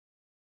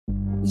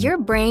Your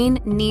brain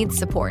needs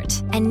support,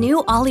 and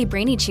new Ollie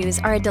Brainy Chews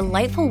are a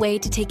delightful way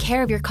to take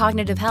care of your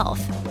cognitive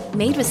health.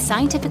 Made with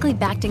scientifically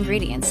backed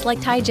ingredients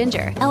like Thai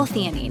ginger,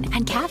 L-theanine,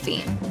 and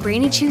caffeine,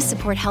 Brainy Chews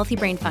support healthy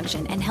brain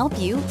function and help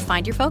you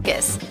find your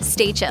focus,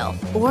 stay chill,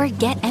 or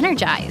get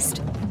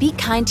energized. Be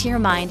kind to your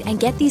mind and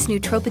get these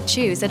nootropic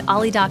chews at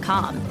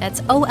ollie.com.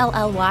 That's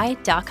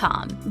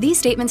OLLY.com. These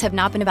statements have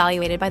not been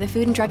evaluated by the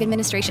Food and Drug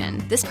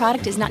Administration. This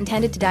product is not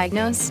intended to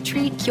diagnose,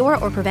 treat, cure,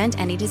 or prevent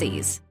any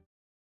disease.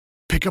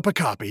 Pick up a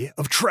copy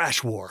of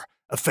Trash War,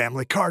 a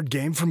family card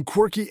game from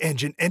Quirky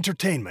Engine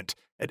Entertainment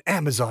at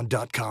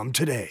Amazon.com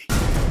today.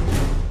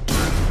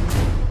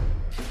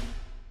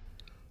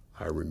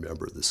 I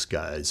remember the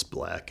skies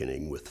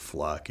blackening with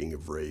flocking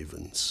of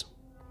ravens.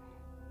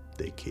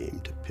 They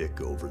came to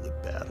pick over the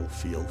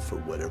battlefield for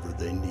whatever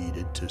they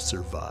needed to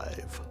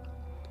survive.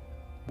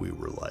 We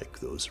were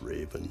like those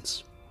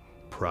ravens,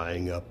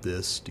 prying up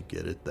this to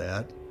get at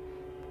that,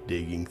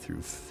 digging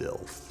through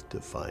filth to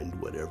find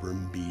whatever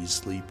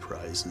measly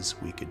prizes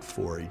we could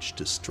forage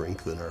to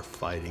strengthen our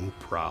fighting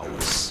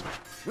prowess.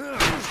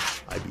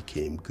 I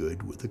became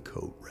good with a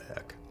coat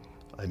rack.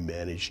 I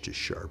managed to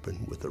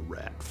sharpen with a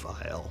rat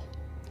file.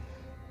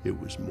 It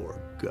was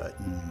more gut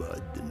and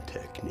mud than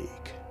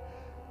technique.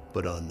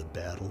 But on the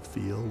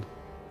battlefield,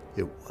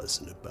 it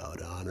wasn't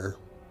about honor.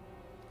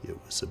 It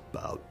was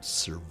about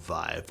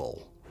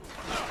survival.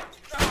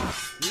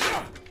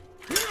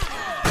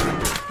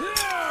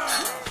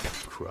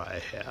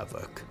 Cry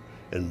havoc,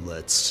 and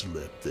let's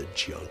slip the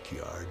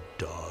junkyard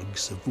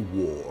dogs of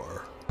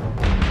war.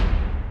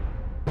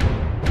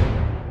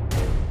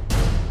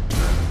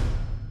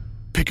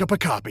 Pick up a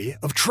copy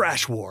of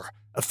Trash War,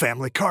 a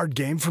family card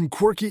game from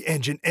Quirky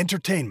Engine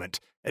Entertainment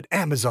at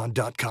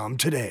Amazon.com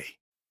today.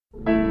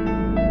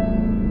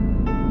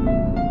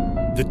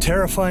 The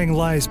Terrifying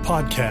Lies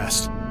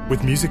Podcast,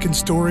 with music and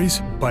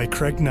stories by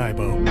Craig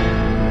Nybo.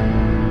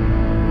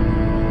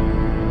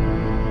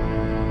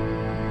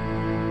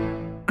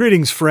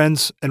 Greetings,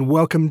 friends, and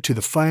welcome to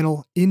the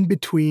final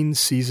in-between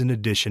season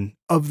edition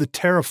of the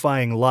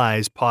Terrifying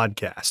Lies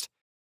podcast.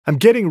 I'm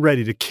getting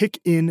ready to kick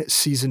in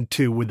season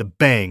 2 with a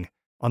bang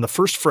on the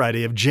first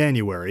Friday of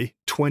January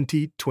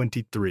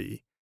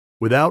 2023.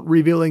 Without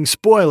revealing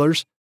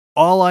spoilers,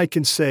 all I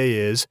can say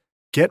is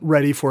get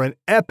ready for an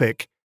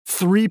epic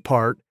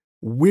 3-part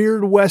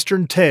weird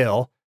Western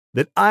tale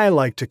that I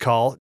like to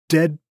call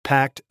Dead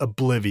Packed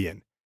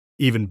Oblivion.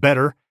 Even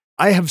better,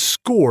 I have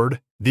scored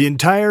the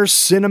entire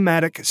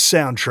cinematic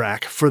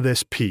soundtrack for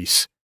this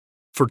piece.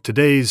 For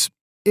today's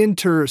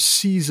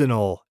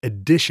inter-seasonal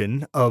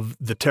edition of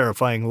the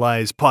Terrifying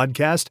Lies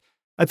podcast,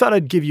 I thought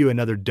I'd give you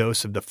another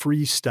dose of the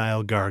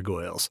Freestyle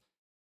Gargoyles.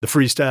 The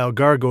Freestyle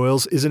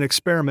Gargoyles is an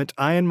experiment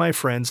I and my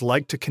friends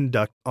like to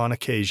conduct on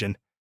occasion.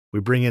 We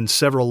bring in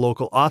several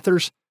local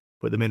authors,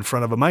 put them in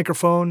front of a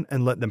microphone,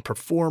 and let them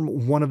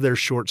perform one of their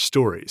short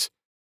stories.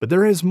 But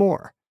there is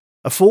more.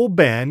 A full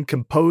band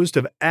composed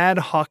of ad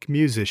hoc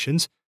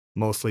musicians,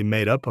 mostly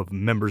made up of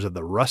members of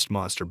the Rust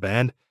Monster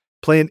Band,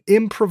 play an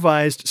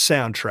improvised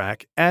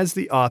soundtrack as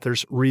the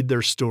authors read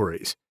their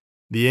stories.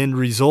 The end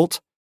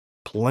result?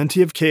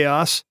 Plenty of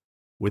chaos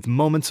with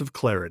moments of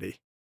clarity.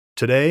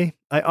 Today,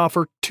 I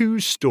offer 2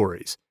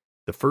 stories.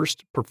 The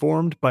first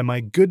performed by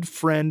my good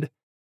friend,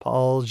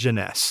 Paul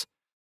Jeunesse.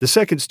 The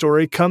second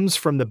story comes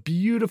from the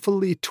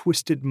beautifully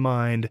twisted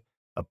mind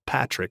of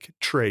Patrick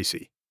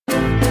Tracy.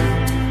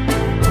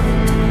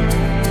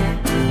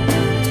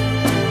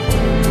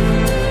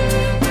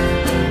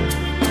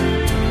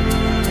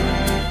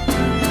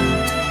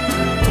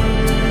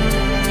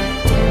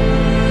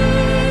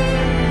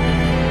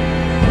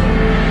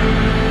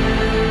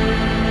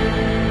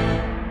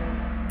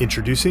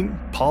 Introducing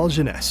Paul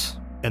Jeunesse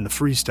and the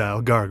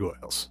Freestyle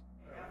Gargoyles.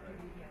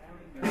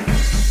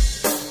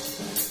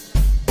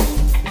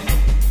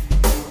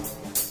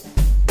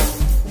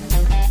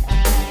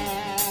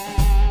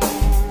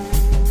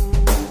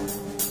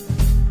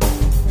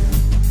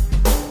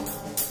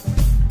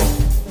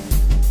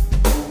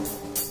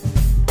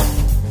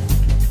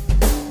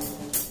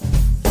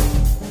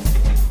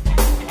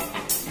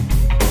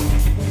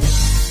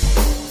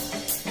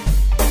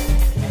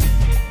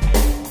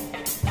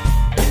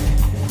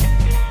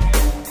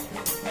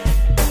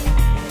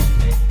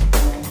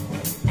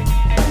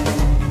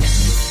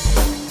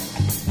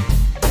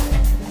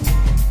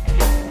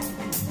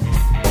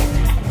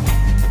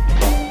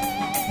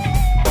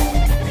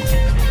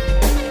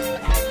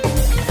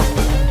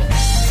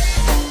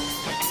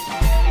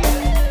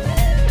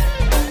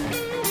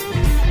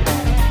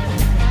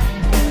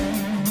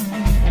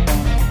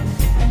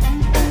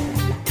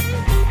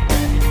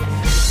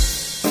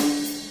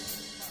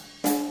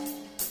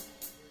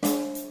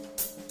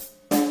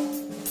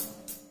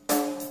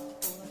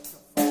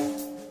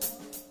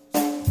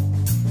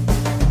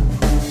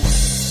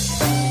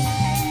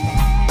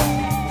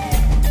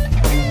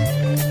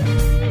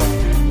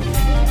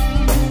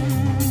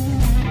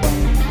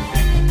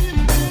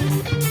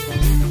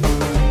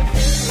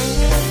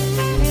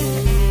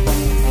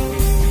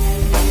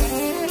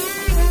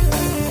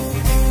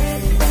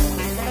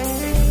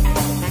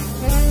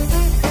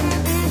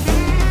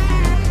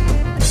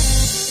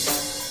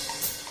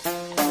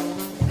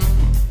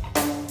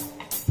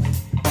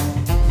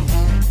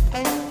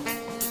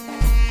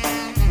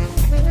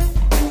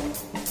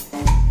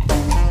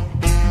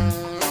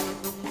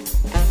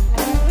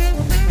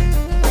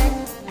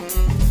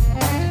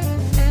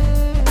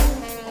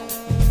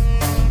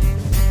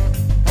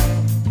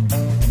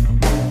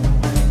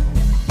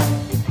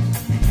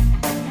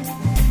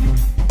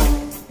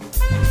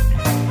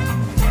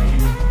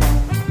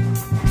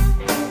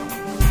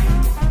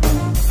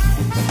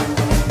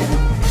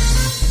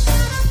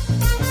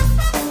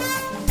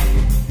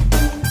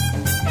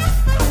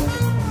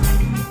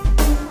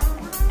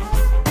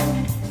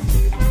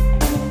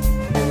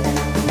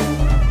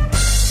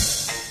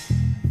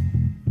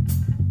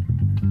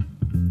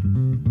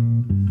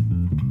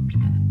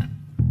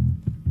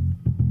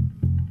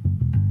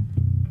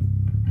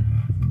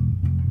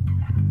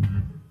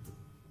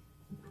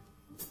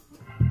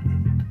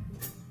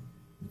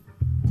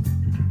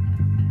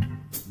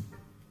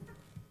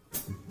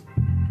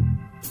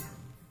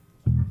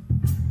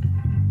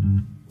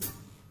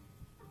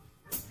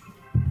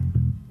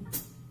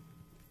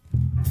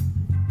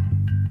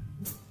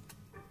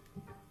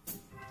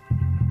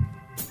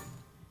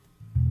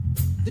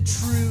 The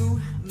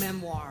true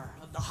memoir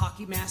of the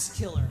hockey mask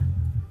killer,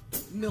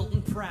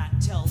 Milton Pratt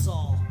tells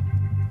all.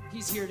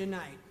 He's here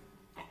tonight.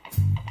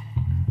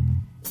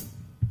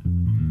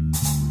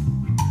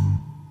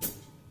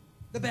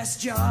 The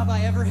best job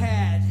I ever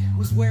had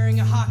was wearing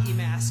a hockey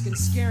mask and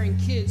scaring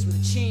kids with a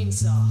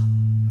chainsaw.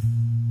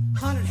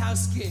 Haunted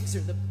house gigs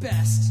are the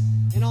best,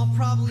 and I'll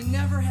probably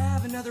never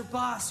have another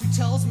boss who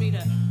tells me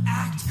to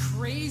act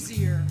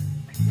crazier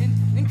and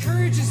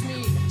encourages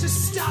me to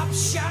stop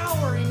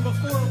showering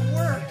before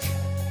work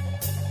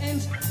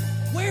and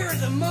wear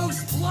the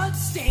most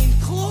blood-stained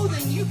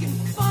clothing you can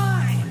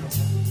find.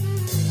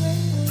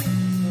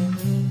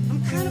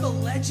 I'm kind of a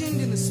legend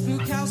in the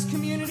spook house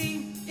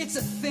community. It's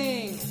a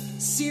thing.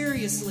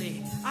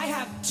 Seriously, I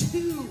have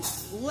 2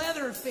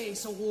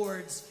 Leatherface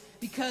awards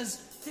because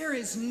there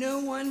is no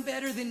one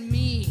better than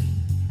me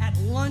at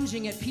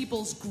lunging at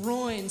people's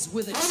groins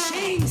with a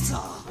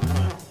chainsaw.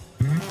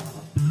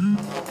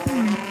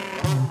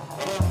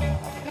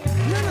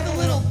 None of the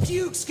little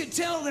pukes could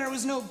tell there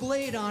was no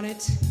blade on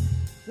it.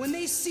 When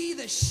they see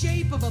the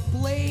shape of a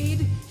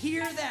blade,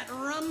 hear that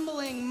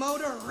rumbling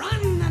motor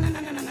run,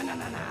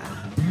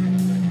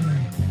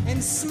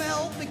 and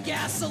smell the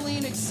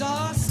gasoline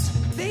exhaust,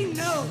 they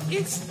know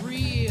it's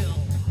real.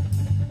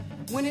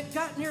 When it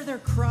got near their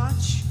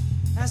crotch,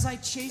 as I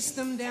chased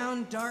them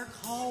down dark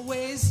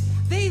hallways,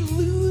 they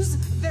lose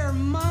their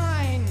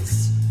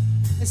minds,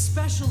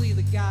 especially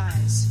the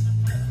guys.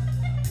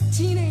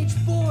 Teenage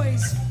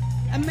boys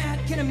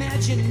can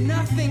imagine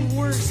nothing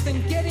worse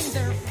than getting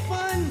their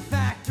fun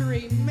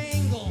factory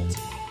mangled.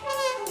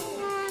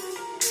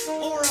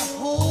 Or a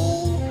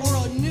hole, or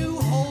a new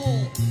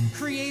hole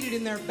created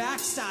in their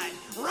backside.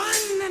 Run!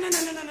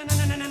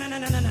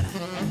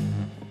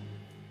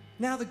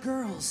 Now the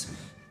girls,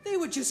 they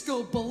would just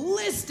go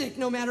ballistic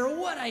no matter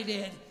what I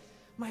did.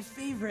 My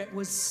favorite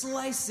was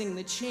slicing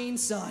the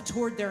chainsaw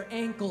toward their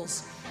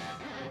ankles.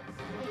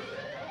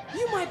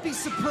 You might be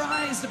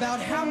surprised about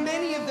how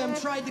many of them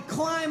tried to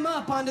climb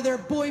up onto their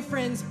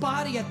boyfriend's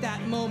body at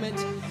that moment.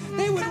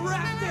 They would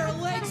wrap their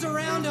legs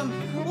around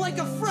him like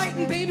a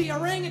frightened baby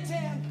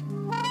orangutan.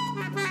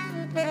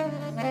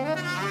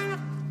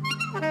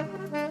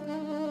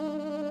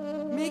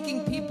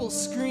 Making people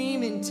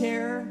scream in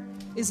terror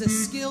is a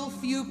skill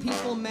few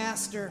people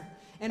master,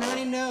 and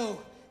I know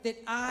that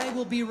I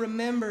will be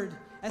remembered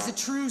as a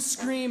true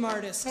scream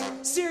artist.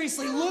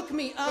 Seriously, look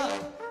me up.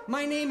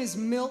 My name is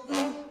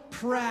Milton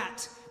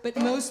Pratt, but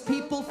most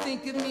people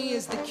think of me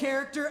as the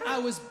character I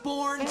was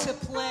born to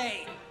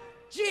play.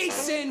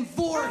 Jason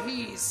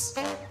Voorhees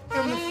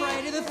from the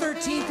Friday the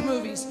 13th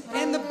movies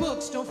and the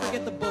books. Don't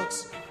forget the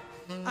books.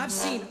 I've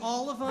seen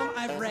all of them.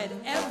 I've read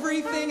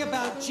everything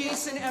about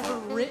Jason ever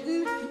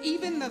written,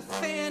 even the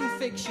fan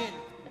fiction.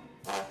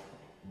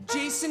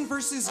 Jason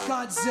vs.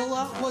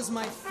 Godzilla was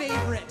my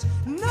favorite.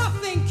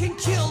 Nothing can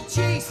kill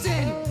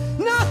Jason.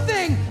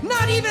 Nothing.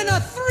 Not even a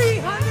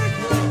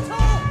 300-foot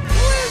tall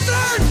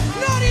lizard.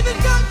 Not even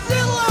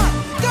Godzilla.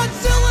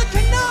 Godzilla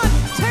cannot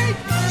take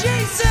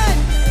Jason.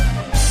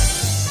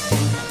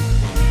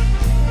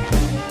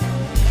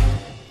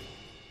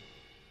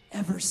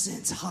 Ever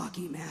since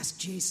Hockey Mask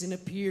Jason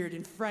appeared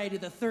in Friday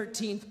the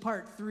 13th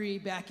Part 3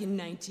 back in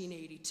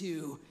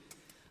 1982,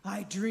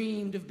 I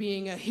dreamed of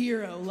being a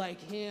hero like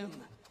him.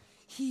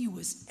 He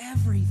was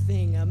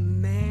everything a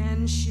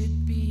man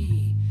should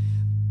be.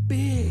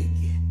 Big,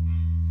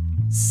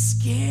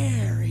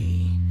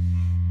 scary,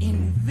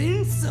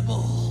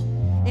 invincible.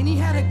 And he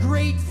had a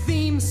great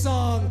theme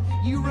song.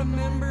 You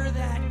remember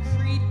that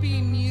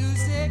creepy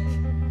music?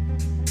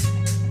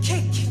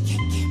 Kick, kick,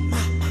 kick, kick,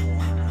 ma, ma,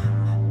 ma, ma,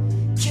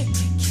 ma. Kick,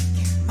 kick, kick,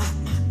 kick, ma,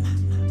 ma, ma,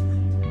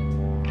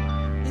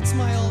 ma. It's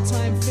my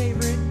all-time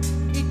favorite.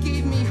 It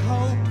gave me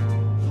hope.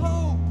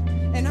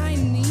 And I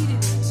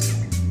needed it.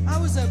 I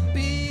was a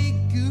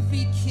big,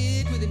 goofy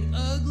kid with an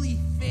ugly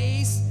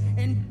face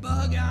and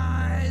bug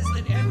eyes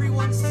that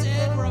everyone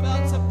said were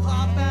about to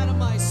pop out of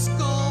my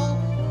skull.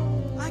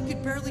 I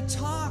could barely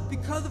talk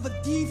because of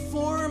a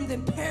deformed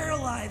and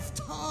paralyzed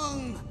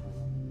tongue.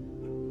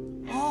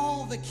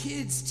 All the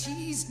kids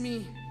teased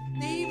me.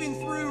 They even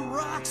threw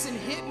rocks and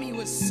hit me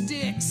with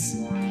sticks.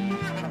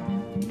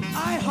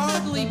 I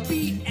hardly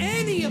beat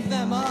any of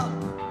them up.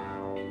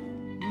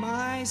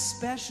 My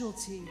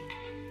specialty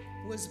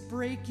was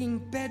breaking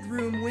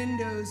bedroom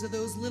windows of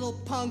those little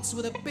punks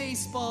with a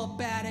baseball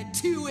bat at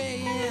 2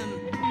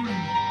 a.m.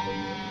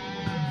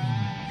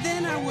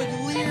 Then I would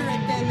leer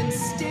at them and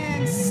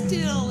stand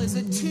still as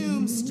a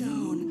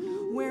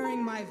tombstone,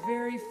 wearing my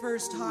very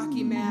first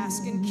hockey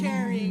mask and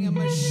carrying a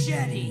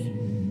machete.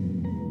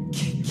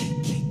 Kick,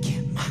 kick, kick,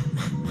 kick, ma,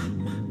 ma, ma,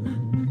 ma, ma.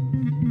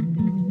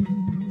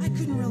 I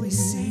couldn't really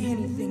say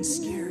anything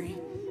scary,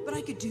 but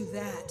I could do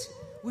that,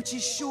 which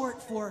is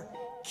short for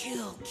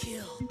kill,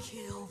 kill,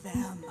 kill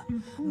them.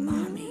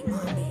 Mommy,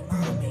 mommy,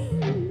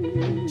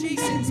 mommy.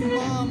 Jason's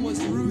mom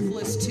was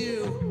ruthless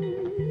too.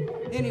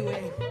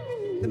 Anyway,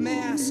 the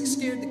mask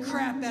scared the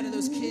crap out of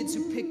those kids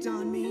who picked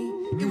on me.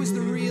 It was the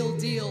real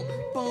deal,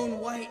 bone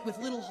white with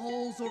little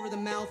holes over the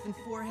mouth and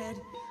forehead.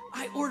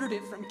 I ordered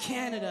it from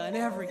Canada and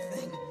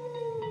everything.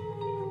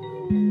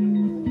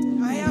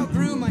 I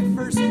outgrew my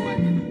first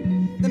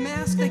one. The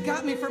mask they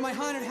got me for my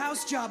haunted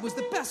house job was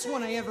the best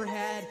one I ever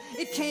had.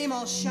 It came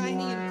all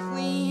shiny and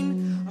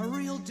clean, a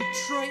real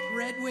Detroit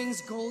Red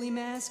Wings goalie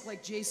mask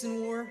like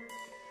Jason wore.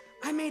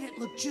 I made it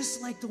look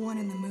just like the one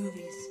in the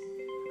movies.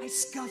 I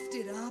scuffed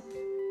it up.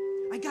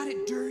 I got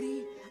it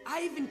dirty.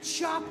 I even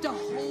chopped a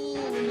hole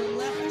in the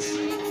left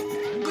cheek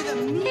with a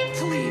meat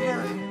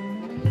cleaver.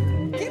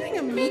 Getting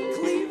a meat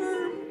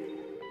cleaver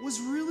was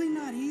really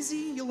not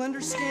easy. You'll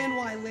understand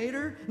why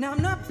later. Now,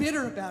 I'm not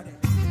bitter about it.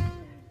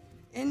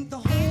 And the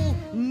whole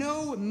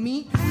no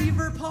meat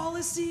cleaver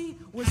policy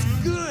was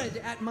good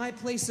at my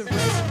place of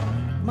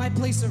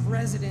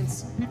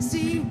residence.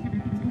 See,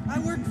 I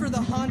worked for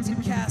the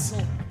Haunted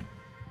Castle.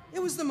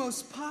 It was the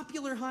most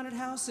popular haunted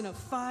house in a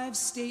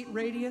 5-state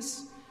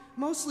radius.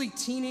 Mostly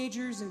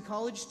teenagers and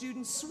college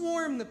students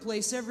swarmed the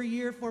place every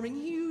year, forming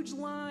huge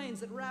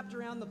lines that wrapped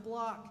around the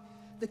block.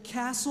 The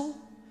castle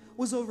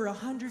was over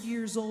 100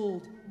 years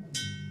old.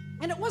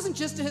 And it wasn't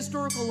just a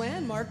historical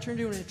landmark turned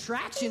into an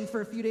attraction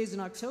for a few days in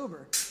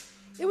October.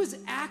 It was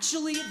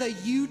actually the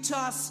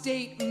Utah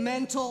State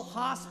Mental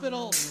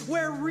Hospital,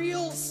 where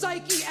real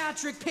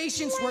psychiatric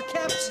patients were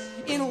kept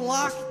in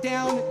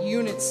lockdown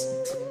units.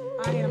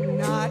 I am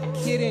not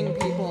kidding,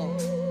 people.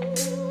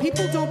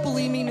 People don't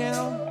believe me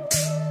now.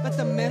 But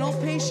the mental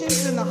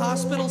patients and the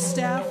hospital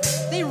staff,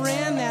 they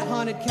ran that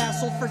haunted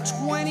castle for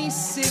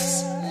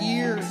 26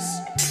 years.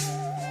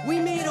 We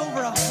made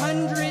over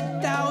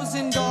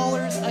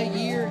 $100,000 a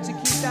year to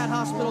keep that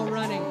hospital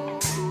running.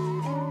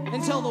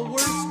 Until the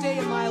worst day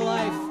of my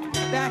life,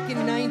 back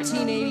in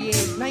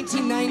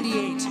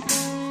 1998.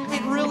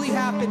 It really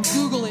happened.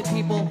 Google it,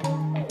 people.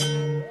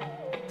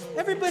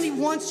 Everybody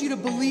wants you to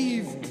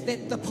believe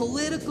that the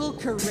political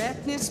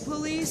correctness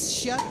police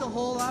shut the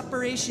whole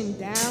operation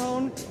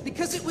down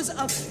because it was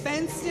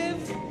offensive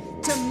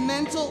to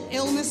mental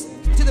illness,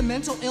 to the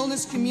mental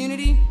illness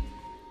community.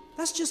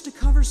 That's just a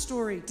cover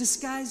story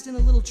disguised in a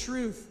little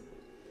truth.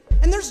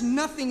 And there's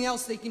nothing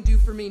else they can do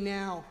for me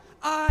now.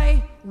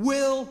 I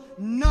will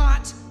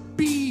not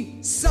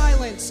be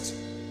silenced.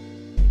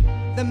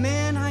 The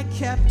man I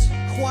kept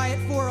quiet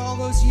for all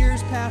those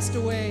years passed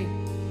away.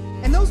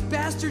 And those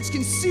bastards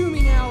can sue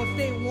me now if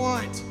they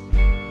want.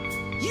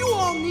 You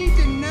all need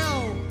to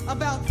know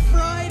about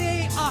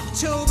Friday,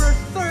 October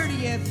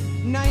 30th,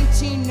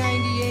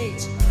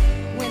 1998,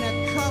 when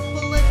a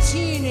couple of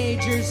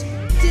teenagers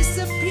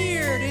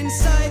disappeared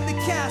inside the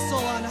castle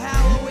on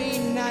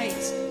Halloween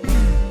night.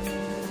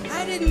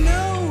 I didn't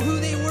know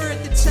who they were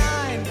at the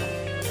time,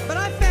 but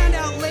I found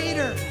out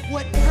later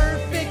what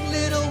perfect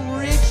little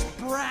rich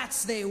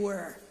brats they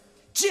were.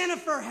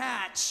 Jennifer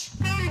Hatch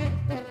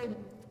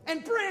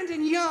and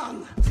Brandon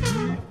Young.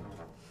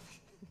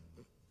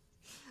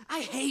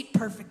 I hate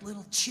perfect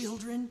little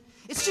children.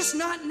 It's just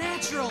not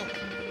natural.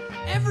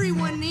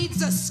 Everyone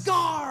needs a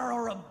scar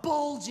or a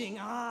bulging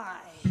eye.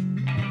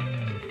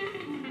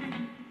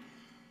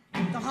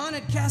 The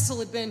haunted castle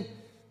had been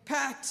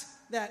packed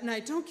that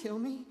night. Don't kill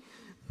me,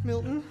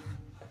 Milton.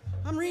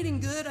 I'm reading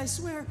good, I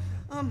swear.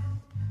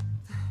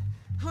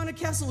 Haunted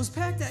castle was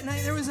packed that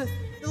night. There was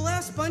the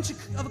last bunch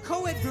of a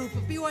co-ed group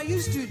of BYU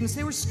students.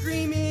 They were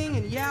screaming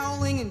and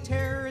yowling in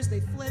terror as they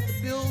fled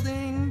the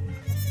building.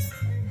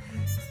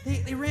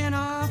 They ran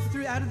off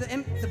out of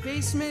the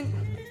basement,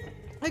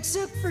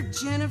 except for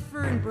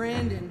Jennifer and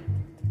Brandon,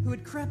 who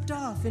had crept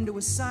off into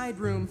a side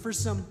room for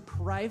some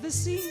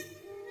privacy.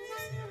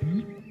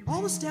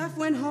 All the staff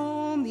went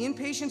home. The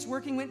inpatients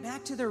working went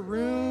back to their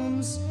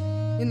rooms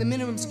in the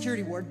minimum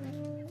security ward.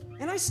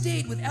 And I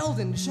stayed with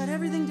Eldon to shut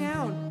everything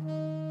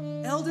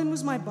down. Eldon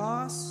was my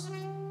boss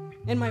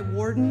and my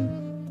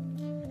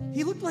warden.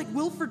 He looked like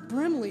Wilford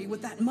Brimley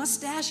with that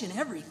mustache and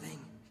everything.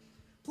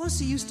 Plus,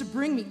 he used to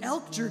bring me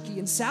elk jerky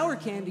and sour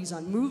candies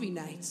on movie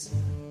nights.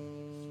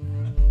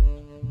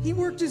 He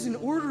worked as an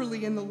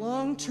orderly in the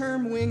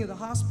long-term wing of the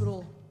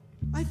hospital.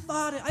 I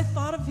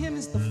thought of him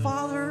as the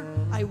father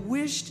I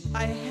wished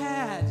I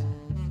had.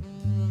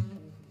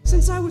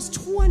 Since I was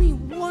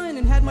 21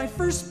 and had my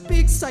first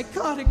big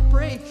psychotic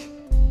break,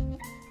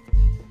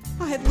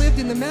 I had lived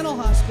in the mental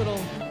hospital.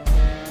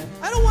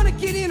 I don't want to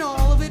get into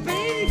all of it, but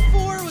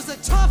 84 was a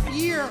tough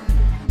year.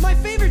 My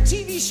favorite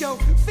TV show,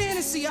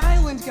 Fantasy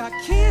Island, got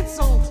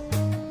canceled.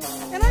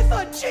 And I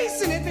thought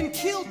Jason had been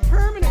killed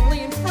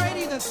permanently in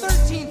Friday the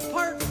 13th,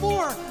 Part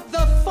 4,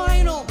 the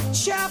final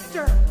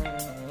chapter.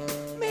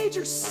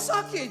 Major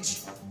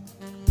suckage.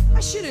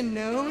 I should have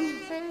known.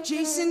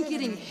 Jason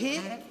getting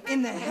hit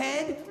in the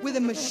head with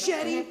a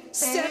machete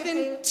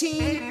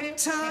 17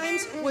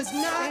 times was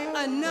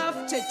not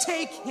enough to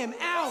take him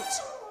out.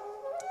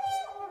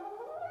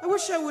 I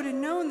wish I would have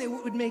known they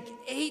would make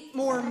 8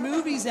 more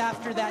movies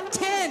after that.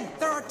 10!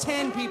 There are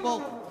 10,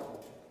 people.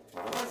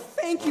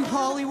 Thank you,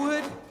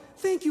 Hollywood.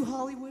 Thank you,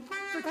 Hollywood,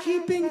 for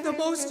keeping the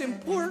most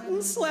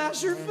important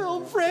slasher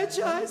film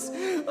franchise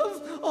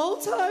of all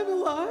time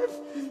alive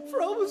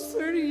for almost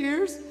 30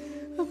 years.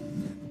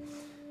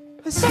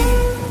 I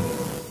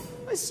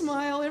I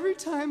smile every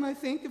time I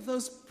think of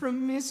those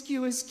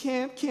promiscuous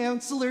camp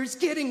counselors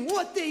getting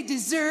what they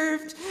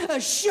deserved.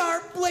 A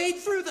sharp blade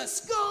through the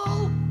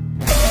skull.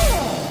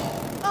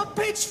 A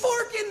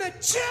pitchfork in the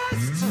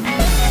chest.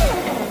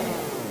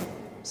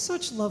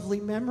 Such lovely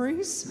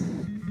memories.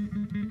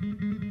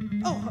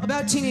 Oh,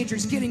 about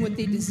teenagers getting what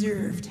they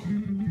deserved.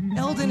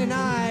 Eldon and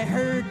I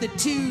heard the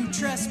two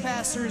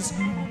trespassers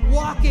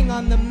walking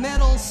on the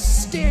metal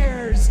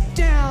stairs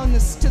down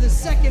to the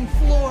second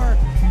floor.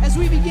 As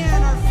we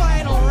began our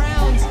final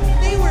rounds,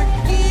 they were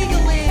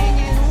giggling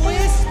and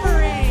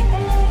whispering.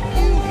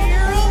 "You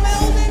hear 'em?"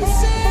 Eldon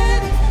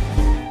said.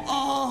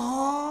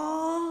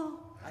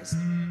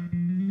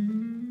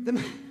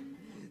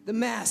 The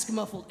mask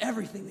muffled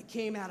everything that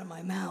came out of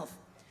my mouth.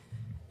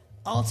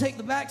 "I'll take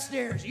the back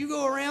stairs. You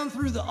go around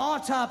through the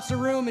autopsy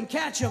room and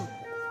catch them.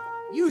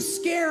 You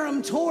scare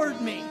them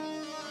toward me."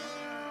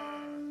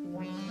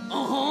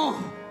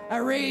 I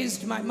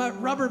raised my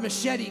rubber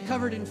machete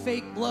covered in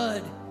fake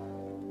blood.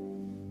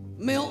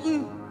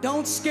 "Milton,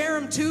 don't scare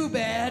them too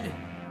bad."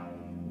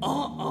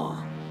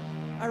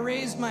 I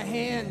raised my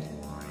hand.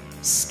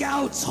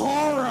 "Scouts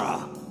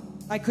horror."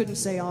 I couldn't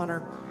say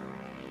honor.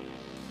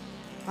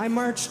 I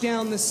marched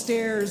down the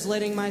stairs,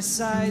 letting my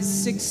size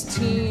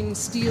 16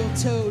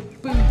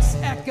 steel-toed boots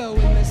echo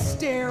in the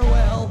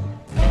stairwell.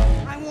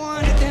 I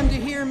wanted them to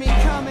hear me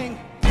coming.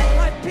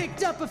 I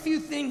picked up a few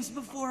things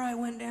before I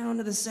went down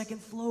to the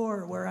second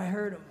floor where I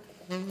heard them.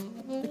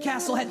 The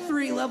castle had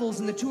 3 levels,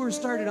 and the tour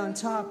started on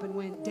top and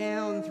went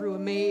down through a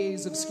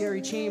maze of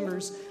scary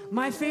chambers.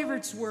 My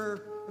favorites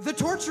were the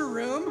torture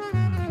room,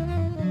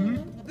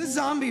 the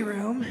zombie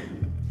room,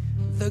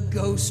 the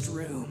ghost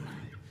room,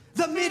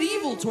 the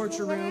medieval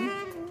torture room,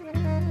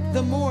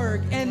 the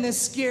morgue, and the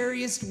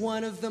scariest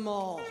one of them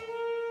all,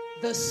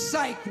 the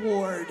psych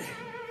ward.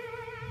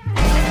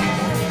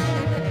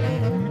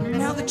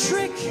 Now the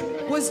trick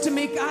was to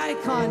make eye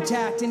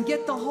contact and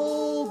get the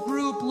whole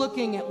group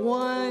looking at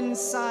one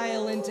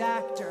silent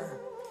actor.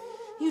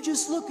 You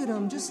just look at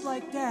them just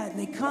like that, and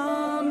they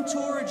come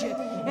towards you,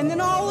 and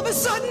then all of a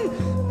sudden,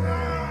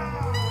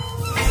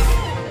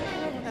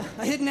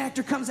 a hidden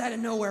actor comes out of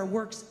nowhere.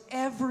 Works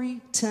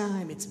every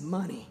time. It's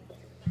money.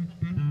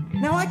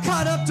 Now I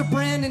caught up to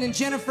Brandon and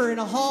Jennifer in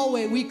a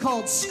hallway we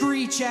called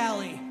Screech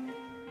Alley.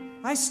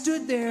 I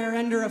stood there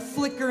under a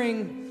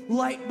flickering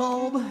light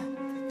bulb.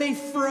 They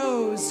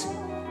froze.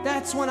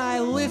 That's when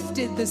I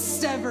lifted the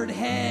severed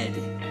head.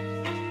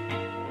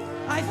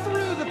 I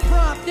threw the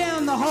prop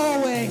down the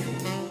hallway.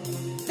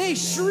 They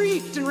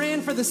shrieked and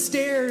ran for the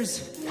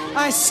stairs.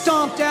 I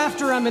stomped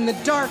after them in the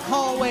dark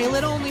hallway,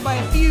 lit only by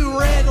a few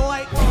red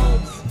light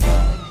bulbs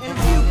and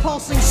a few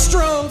pulsing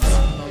strobes.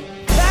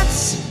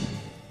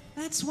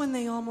 That's when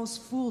they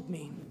almost fooled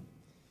me.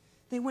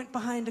 They went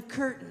behind a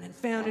curtain and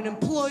found an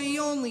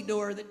employee-only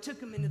door that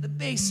took them into the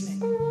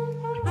basement.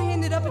 I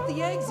ended up at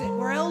the exit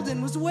where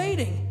Eldon was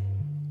waiting.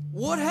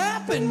 "What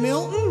happened,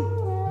 Milton?"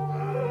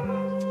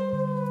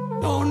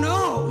 "Oh,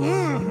 no."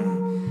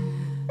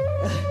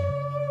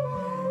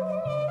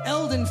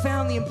 Eldon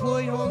found the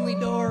employee-only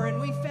door, and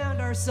we found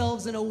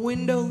ourselves in a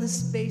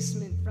windowless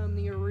basement from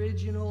the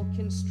original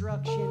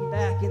construction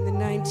back in the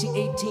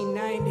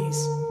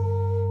 1890s.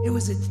 It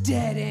was a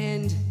dead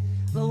end.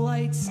 The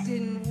lights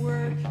didn't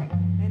work,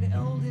 and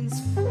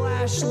Eldon's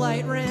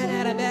flashlight ran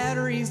out of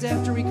batteries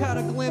after we caught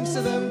a glimpse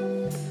of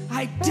them.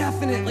 I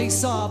definitely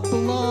saw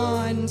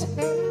blonde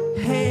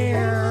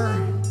hair.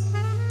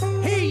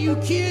 "Hey, you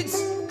kids,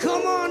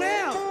 come on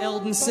out,"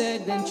 Eldon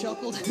said, then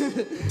chuckled.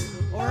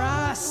 "Or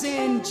I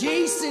send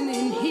Jason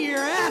in here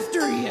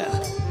after you."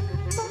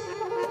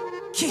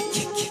 "Kick,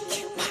 kick, kick,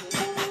 kick."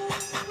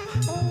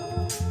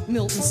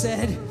 Milton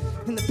said,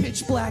 in the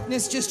pitch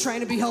blackness, just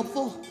trying to be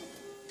helpful.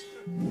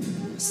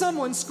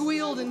 Someone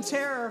squealed in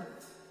terror.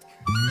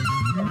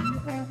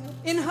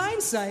 In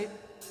hindsight,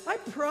 I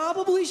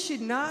probably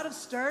should not have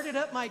started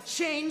up my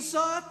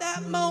chainsaw at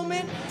that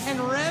moment and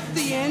revved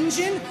the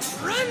engine.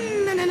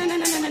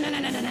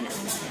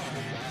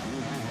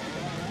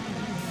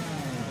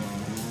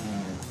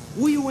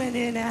 We went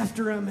in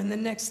after him, and the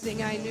next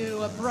thing I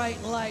knew, a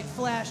bright light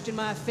flashed in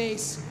my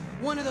face.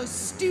 One of those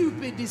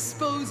stupid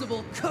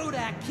disposable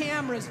Kodak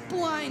cameras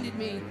blinded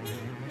me.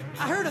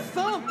 I heard a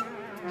thump.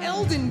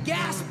 Eldon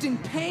gasped in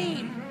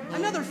pain.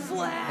 Another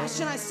flash,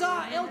 and I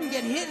saw Eldon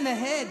get hit in the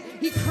head.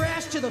 He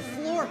crashed to the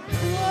floor,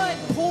 blood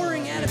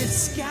pouring out of his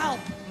scalp.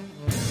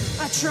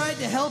 I tried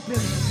to help him,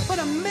 but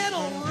a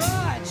metal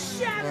rod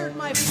shattered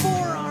my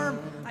forearm.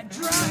 I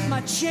dropped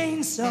my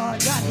chainsaw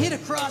and got hit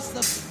across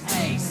the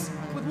face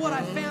with what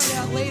I found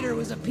out later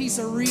was a piece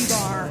of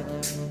rebar.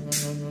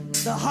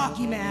 The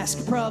hockey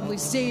mask probably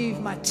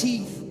saved my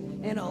teeth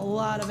and a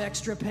lot of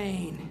extra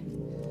pain.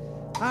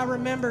 I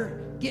remember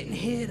getting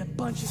hit a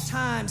bunch of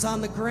times on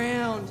the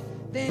ground,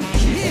 then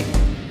kicked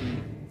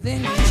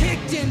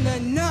in the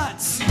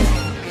nuts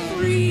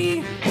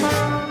 3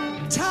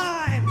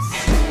 times.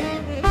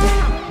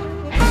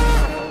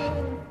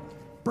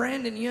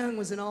 Brandon Young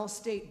was an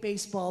all-state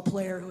baseball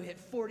player who hit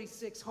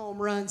 46 home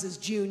runs his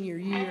junior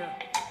year.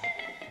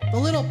 The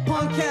little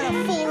punk had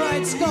a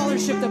full-ride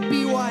scholarship to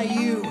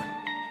BYU.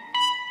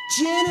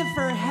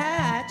 Jennifer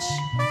Hatch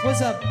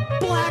was a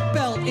black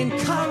belt in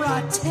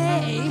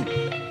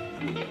karate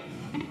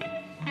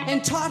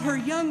and taught her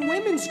young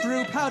women's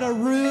group how to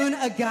ruin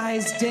a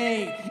guy's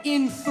day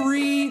in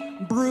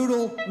 3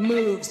 brutal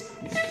moves.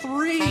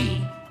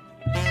 3.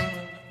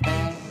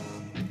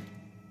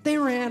 They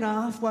ran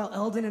off while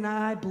Eldon and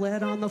I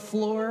bled on the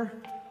floor.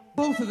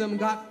 Both of them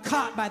got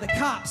caught by the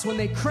cops when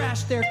they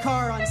crashed their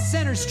car on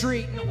Center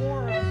Street in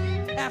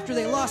Orem after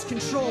they lost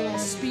control while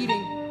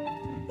speeding.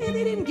 Hey,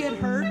 they didn't get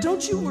hurt,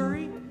 don't you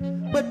worry.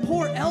 But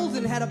poor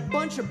Eldon had a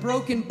bunch of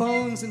broken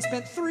bones and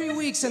spent 3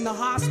 weeks in the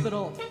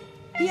hospital.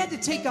 He had to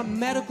take a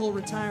medical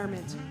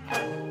retirement.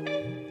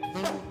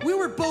 We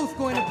were both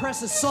going to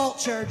press assault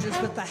charges,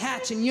 but the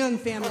Hatch and Young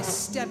family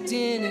stepped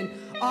in and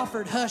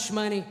offered hush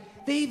money.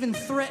 They even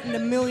threatened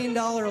 $1 million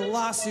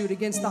lawsuit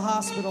against the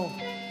hospital.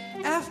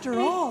 After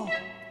all,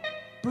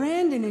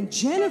 Brandon and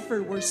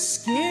Jennifer were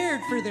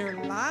scared for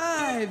their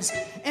lives,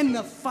 and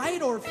the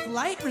fight or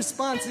flight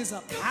response is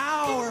a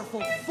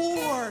powerful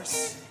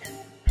force.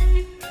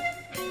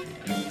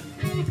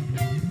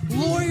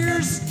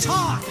 Lawyers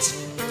talked.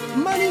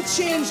 Money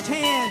changed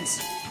hands.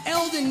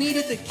 Eldon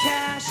needed the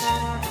cash,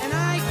 and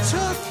I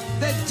took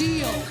the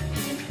deal.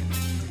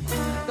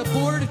 The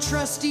board of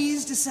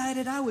trustees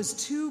decided I was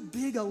too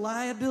big a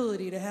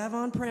liability to have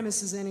on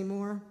premises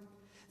anymore.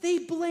 They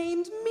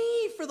blamed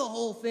me for the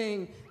whole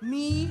thing.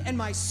 Me and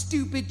my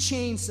stupid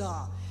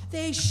chainsaw.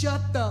 They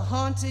shut the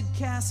haunted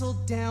castle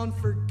down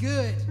for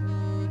good.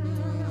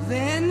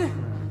 Then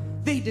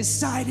they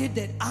decided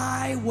that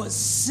I was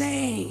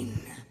sane.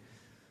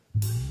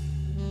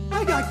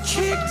 I got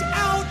kicked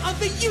out of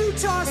the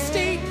Utah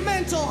State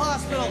Mental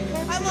Hospital.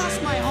 I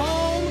lost my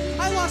home.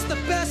 I lost the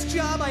best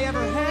job I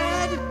ever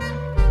had.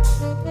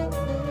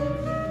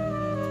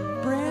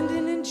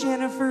 Brandon and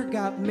Jennifer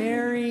got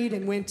married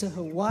and went to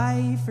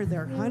Hawaii for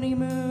their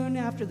honeymoon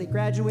after they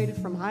graduated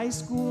from high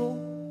school.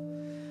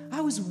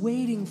 I was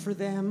waiting for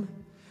them.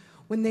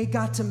 When they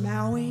got to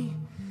Maui,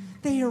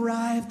 they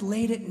arrived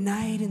late at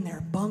night in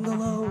their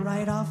bungalow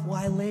right off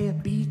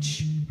Wailea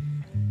Beach.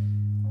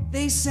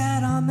 They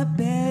sat on the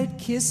bed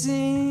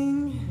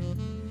kissing,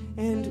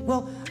 and,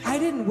 well, I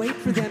didn't wait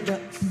for them to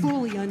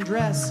fully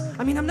undress.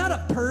 I mean, I'm not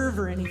a perv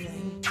or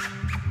anything.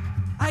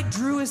 I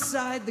drew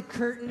aside the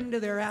curtain to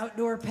their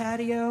outdoor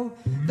patio.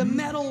 The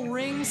metal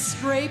ring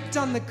scraped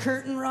on the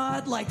curtain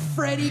rod like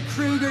Freddy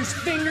Krueger's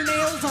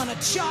fingernails on a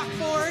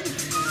chalkboard.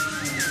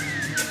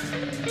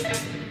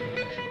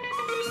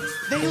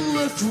 They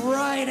looked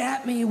right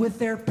at me with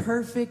their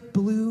perfect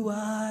blue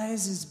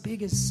eyes as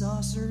big as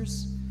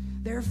saucers.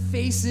 Their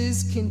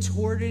faces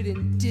contorted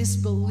in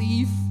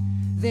disbelief,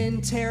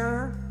 then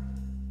terror.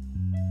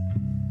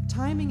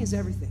 Timing is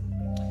everything.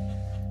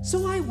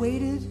 So I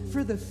waited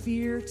for the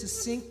fear to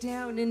sink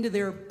down into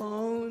their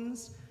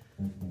bones,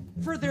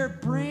 for their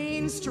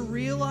brains to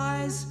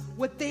realize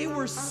what they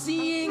were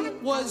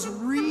seeing was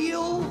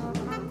real.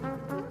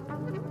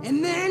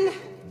 And then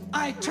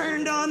I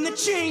turned on the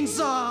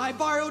chainsaw I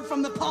borrowed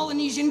from the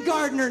Polynesian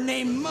gardener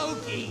named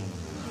Moki.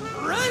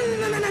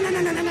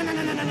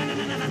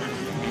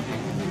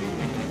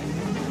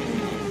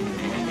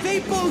 They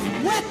both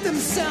wet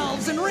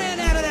themselves and ran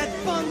out of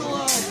that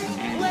bungalow,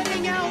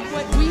 letting out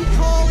what we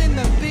call in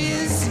the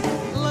biz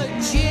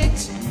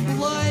legit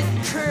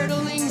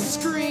blood-curdling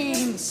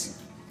screams.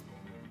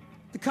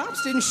 The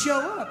cops didn't show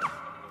up.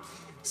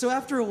 So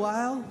after a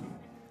while,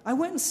 I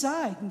went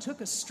inside and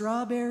took a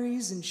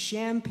strawberries and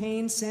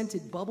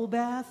champagne-scented bubble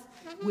bath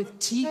with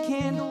tea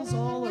candles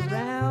all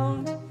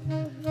around.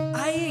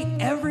 I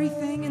ate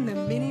everything in the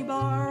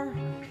minibar.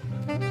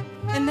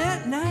 And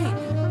that night,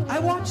 I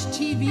watched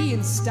TV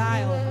in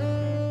style.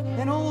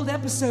 An old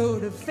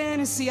episode of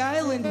Fantasy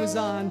Island was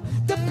on.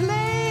 The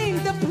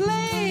plane! The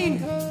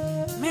plane!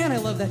 Man, I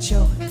love that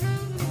show.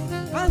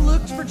 I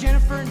looked for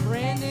Jennifer and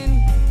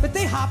Brandon, but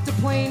they hopped a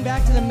plane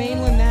back to the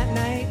mainland that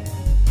night.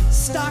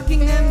 Stalking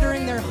them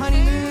during their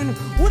honeymoon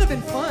would have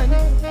been fun,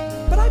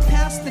 but I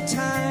passed the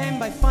time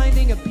by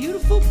finding a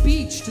beautiful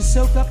beach to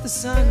soak up the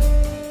sun.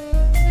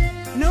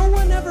 No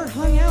one ever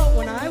hung out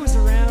when I was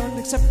around,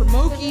 except for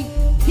Moki.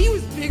 He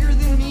was bigger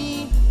than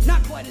me,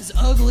 not quite as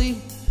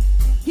ugly.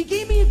 He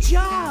gave me a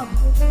job,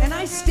 and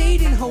I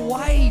stayed in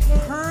Hawaii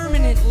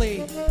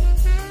permanently.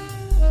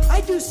 I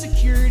do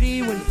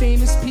security when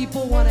famous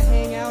people want to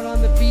hang out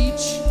on the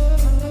beach.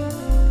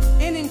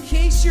 And in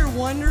case you're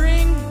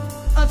wondering,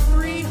 a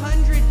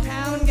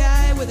 300-pound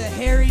guy with a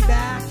hairy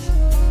back,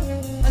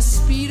 a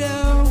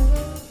Speedo,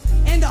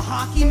 and a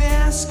hockey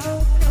mask,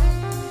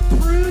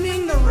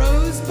 pruning the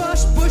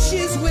rosebush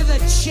bushes with a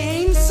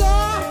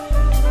chainsaw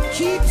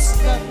keeps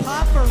the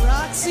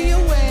paparazzi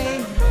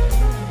away.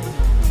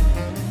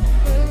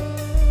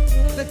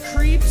 The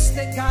creeps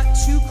that got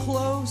too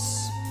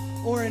close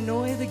or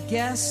annoy the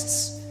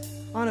guests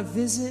on a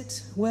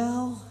visit,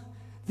 well,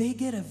 they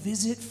get a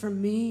visit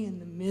from me in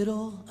the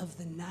middle of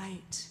the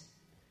night.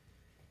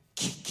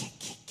 Kick, kick,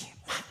 kick, kick.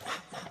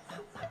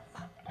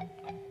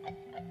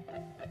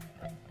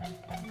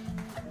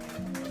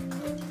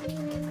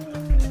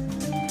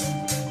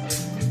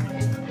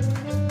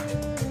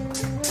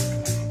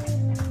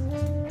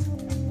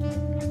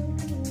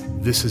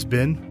 This has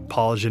been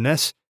Paul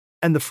Jeunesse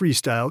and the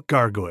Freestyle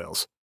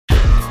Gargoyles.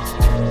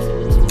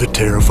 The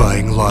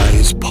Terrifying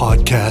Lies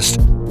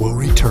podcast will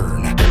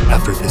return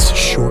after this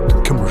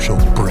short commercial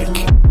break.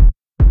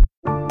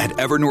 At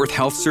Evernorth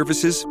Health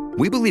Services,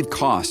 we believe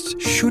costs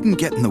shouldn't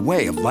get in the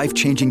way of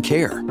life-changing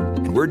care,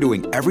 and we're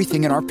doing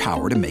everything in our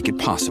power to make it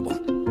possible.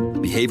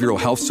 Behavioral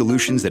health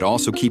solutions that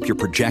also keep your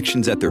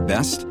projections at their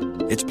best?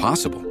 It's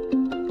possible.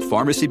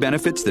 Pharmacy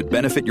benefits that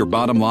benefit your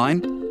bottom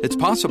line? It's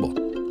possible.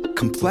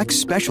 Complex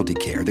specialty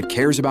care that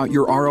cares about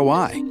your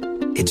ROI?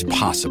 It's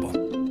possible.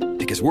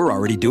 Because we're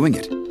already doing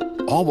it.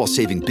 All while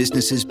saving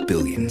businesses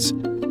billions.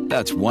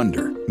 That's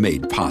Wonder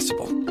made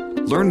possible.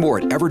 Learn more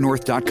at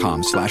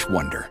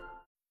evernorth.com/wonder.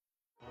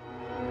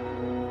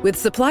 With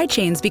supply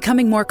chains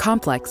becoming more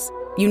complex,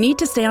 you need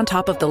to stay on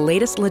top of the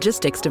latest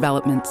logistics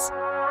developments.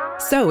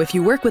 So if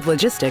you work with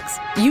logistics,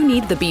 you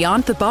need the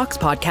Beyond the Box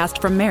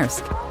podcast from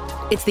Maersk.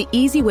 It's the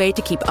easy way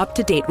to keep up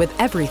to date with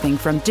everything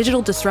from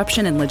digital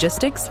disruption in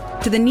logistics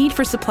to the need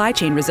for supply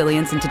chain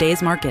resilience in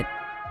today's market.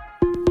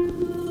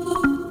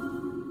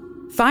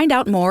 Find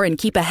out more and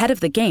keep ahead of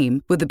the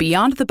game with the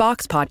Beyond the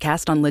Box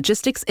podcast on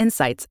logistics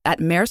insights at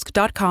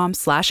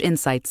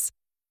maersk.com/insights.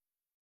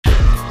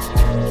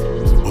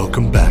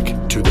 Welcome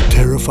back to the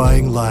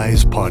Terrifying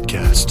Lies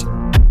podcast.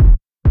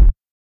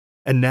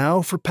 And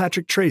now for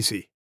Patrick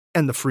Tracy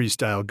and the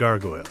Freestyle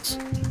Gargoyles.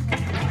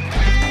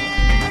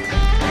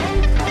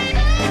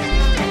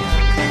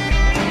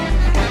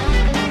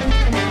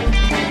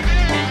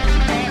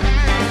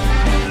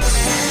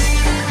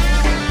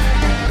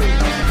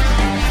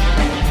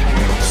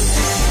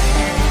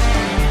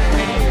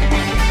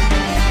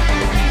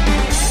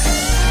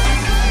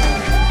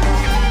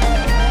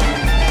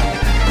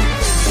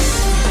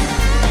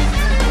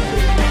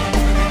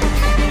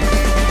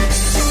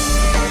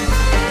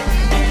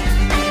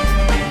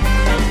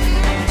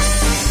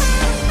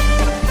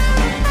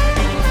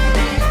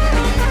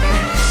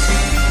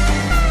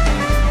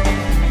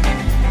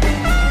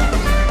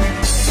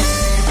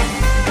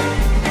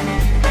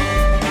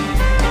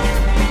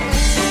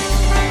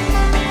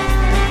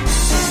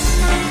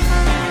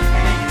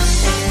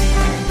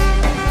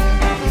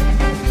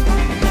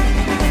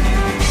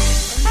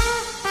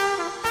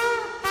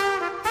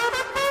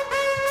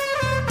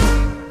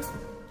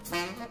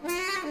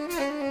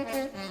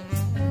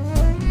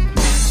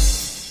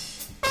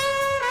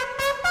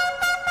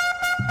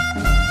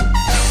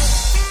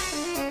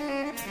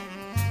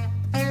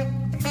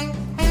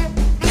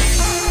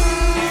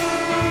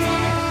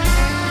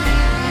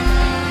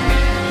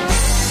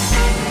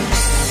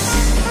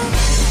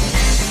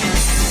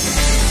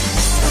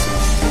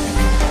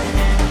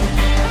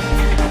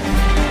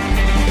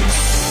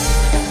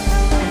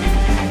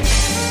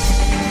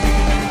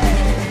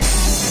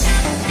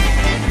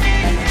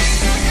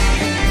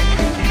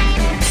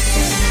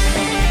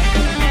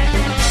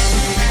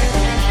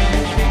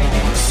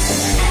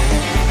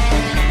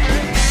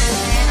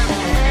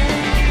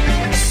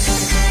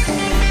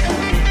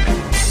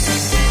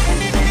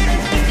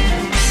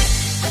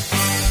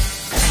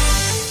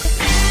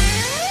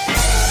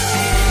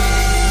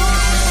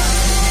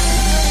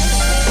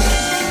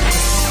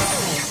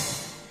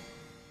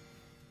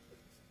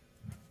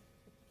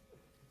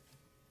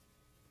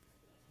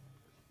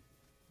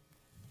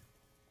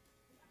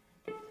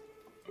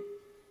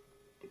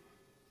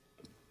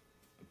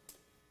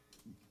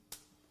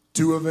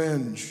 To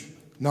avenge,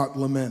 not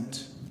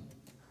lament.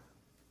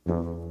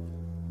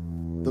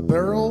 The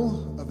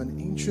barrel of an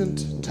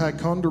ancient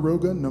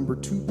Ticonderoga No.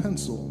 2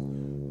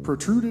 pencil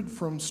protruded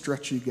from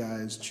Stretchy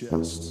Guy's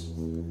chest.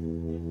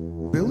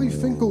 Billy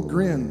Finkel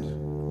grinned,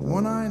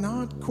 one eye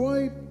not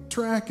quite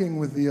tracking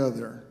with the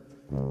other.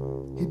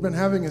 He'd been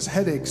having his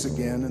headaches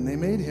again, and they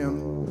made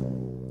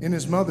him, in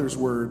his mother's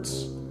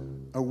words,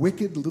 a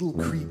wicked little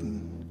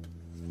cretin.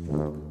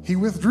 He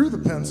withdrew the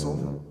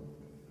pencil,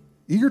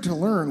 eager to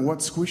learn what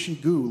squishy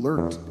goo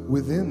lurked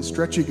within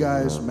Stretchy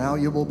Guy's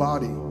malleable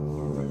body.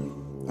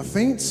 A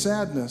faint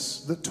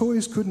sadness that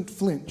toys couldn't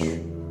flinch,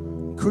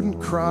 couldn't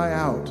cry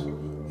out,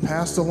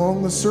 passed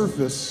along the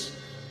surface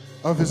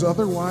of his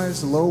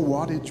otherwise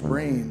low-wattage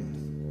brain.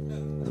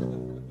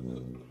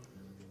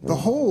 The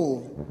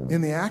hole in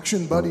the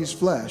action buddy's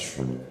flesh,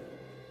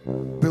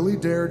 Billy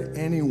dared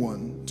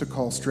anyone to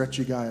call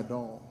Stretchy Guy a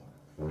doll.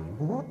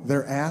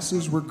 Their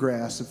asses were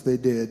grass if they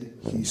did,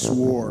 he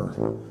swore.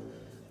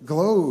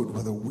 Glowed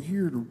with a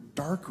weird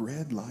dark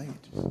red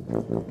light.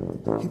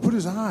 He put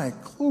his eye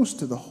close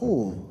to the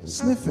hole,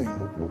 sniffing,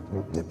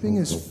 dipping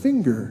his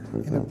finger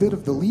in a bit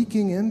of the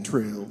leaking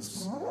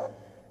entrails.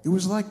 It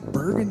was like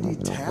burgundy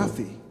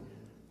taffy,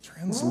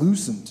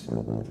 translucent.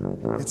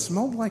 It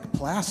smelled like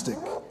plastic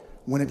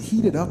when it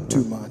heated up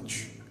too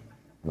much.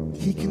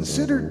 He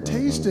considered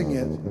tasting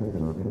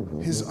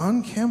it, his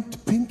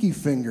unkempt pinky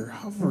finger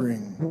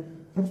hovering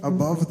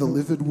above the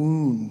livid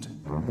wound.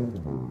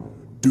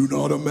 Do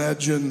not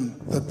imagine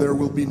that there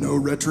will be no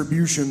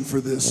retribution for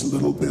this,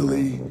 little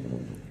Billy.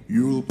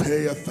 You'll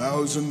pay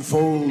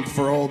 1,000-fold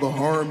for all the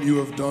harm you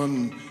have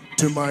done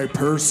to my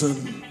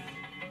person.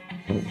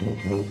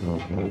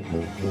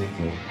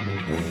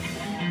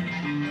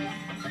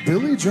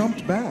 Billy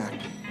jumped back,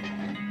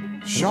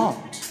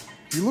 shocked.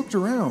 He looked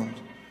around.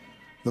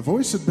 The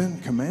voice had been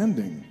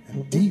commanding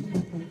and deep,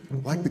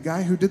 like the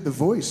guy who did the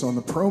voice on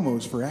the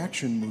promos for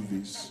action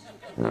movies.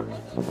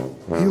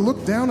 He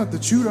looked down at the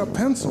chewed-up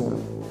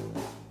pencil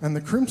and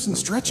the crimson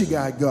stretchy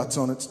guy guts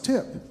on its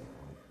tip.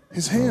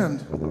 His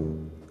hand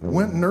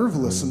went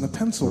nerveless and the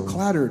pencil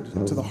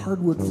clattered to the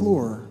hardwood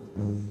floor.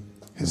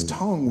 His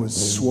tongue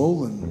was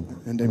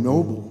swollen and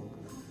immobile.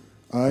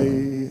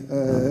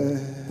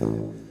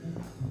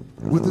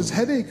 With his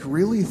headache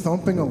really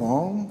thumping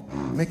along,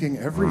 making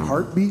every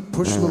heartbeat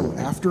push little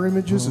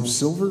after-images of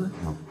silver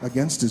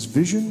against his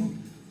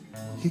vision,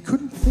 he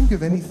couldn't think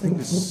of anything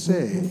to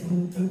say.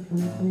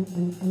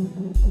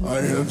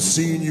 I have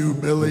seen you,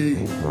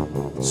 Billy,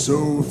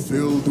 so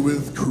filled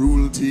with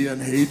cruelty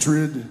and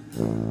hatred,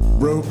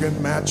 broken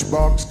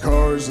matchbox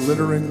cars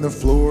littering the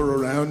floor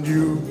around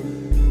you,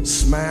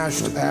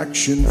 smashed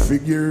action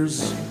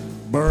figures,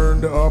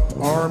 burned up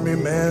army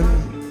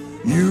men.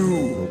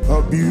 You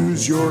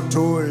abuse your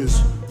toys,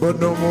 but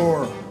no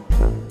more.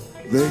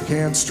 They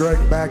can't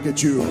strike back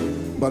at you,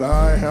 but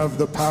I have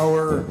the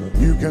power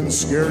you can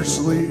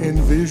scarcely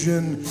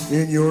envision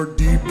in your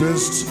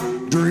deepest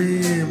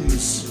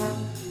dreams.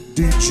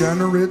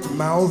 Degenerate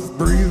mouth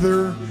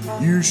breather,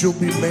 you shall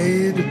be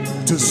made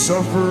to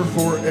suffer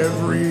for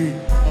every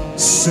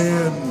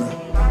sin.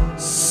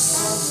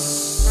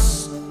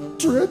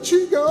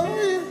 Stretchy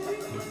guy?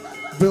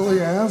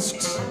 Billy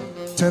asked,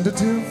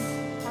 tentative.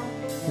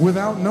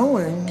 Without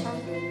knowing,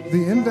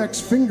 the index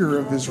finger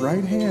of his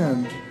right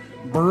hand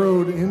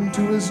burrowed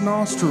into his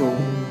nostril.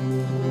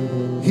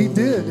 He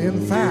did,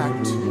 in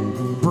fact,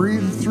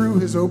 breathe through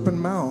his open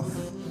mouth,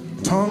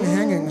 tongue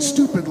hanging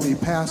stupidly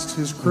past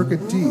his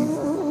crooked teeth.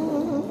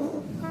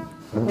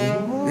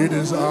 It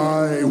is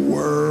I,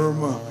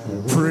 worm.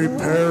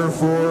 Prepare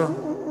for...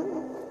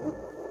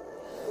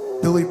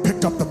 Billy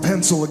picked up the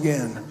pencil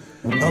again.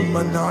 A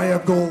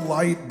maniacal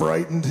light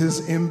brightened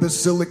his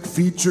imbecilic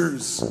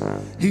features.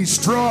 He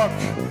struck,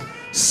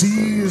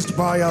 seized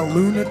by a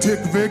lunatic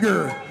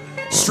vigor.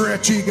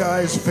 Stretchy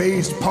guy's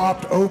face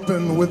popped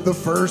open with the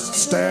first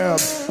stab,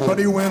 but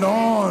he went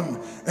on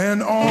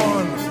and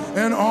on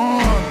and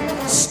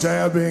on,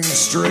 stabbing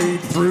straight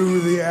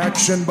through the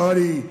action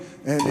buddy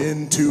and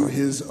into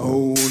his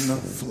own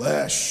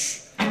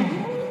flesh.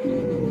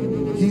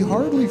 He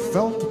hardly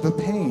felt the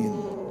pain.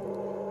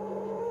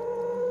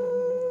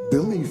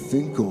 Billy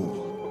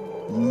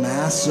Finkel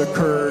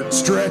massacred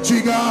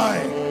Stretchy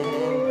Guy.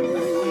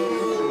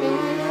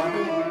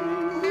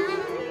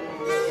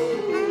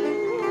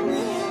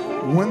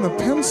 When the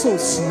pencil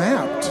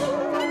snapped,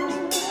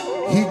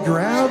 he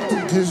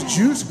grabbed his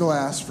juice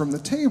glass from the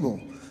table,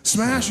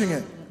 smashing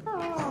it,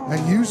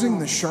 and using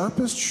the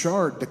sharpest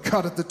shard to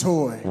cut at the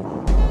toy.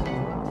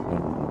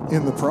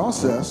 In the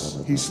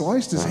process, he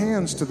sliced his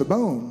hands to the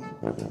bone.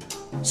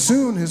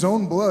 Soon his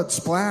own blood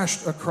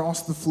splashed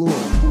across the floor,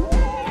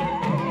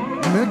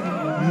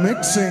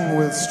 mixing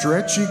with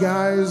Stretchy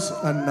Guy's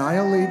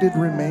annihilated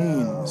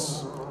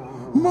remains.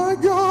 My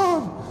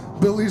God,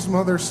 Billy's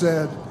mother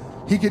said.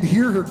 He could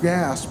hear her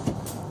gasp.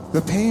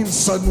 The pain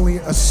suddenly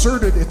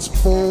asserted its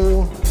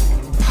full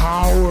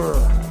power.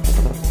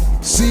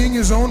 Seeing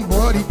his own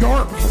blood, he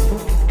gulped.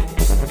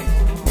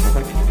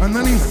 And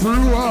then he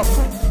threw up,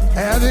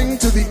 adding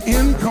to the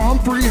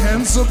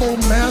incomprehensible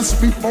mess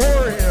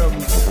before him.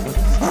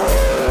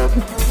 Herb!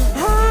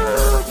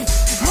 Herb!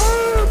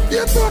 Herb!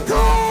 Get the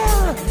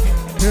car!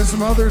 His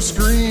mother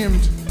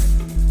screamed.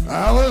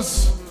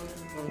 Alice,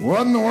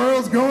 what in the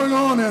world's going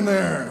on in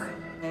there?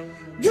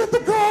 Get the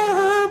car,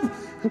 Herb!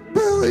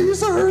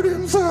 Billy's hurt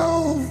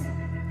himself!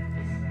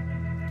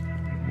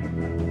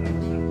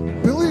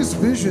 Billy's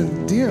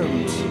vision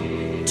dimmed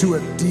to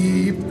a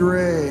deep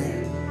gray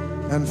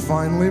and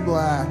finally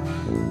black.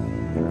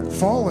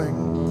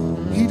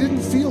 Falling, he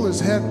didn't feel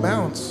his head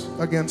bounce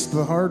against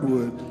the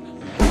hardwood.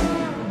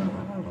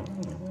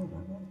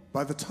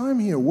 By the time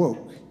he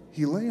awoke,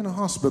 he lay in a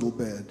hospital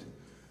bed,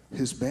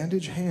 his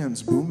bandaged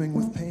hands booming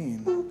with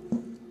pain.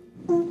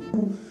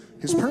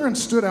 His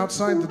parents stood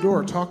outside the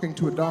door talking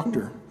to a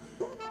doctor.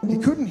 He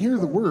couldn't hear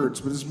the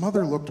words, but his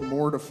mother looked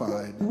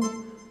mortified.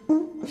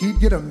 He'd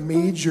get a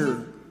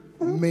major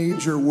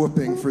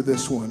whooping for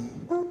this one.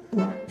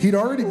 He'd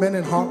already been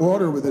in hot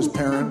water with his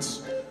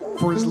parents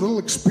for his little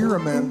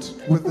experiment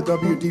with the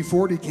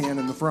WD-40 can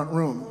in the front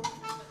room.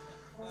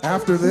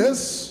 After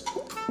this,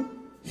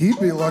 he'd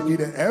be lucky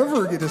to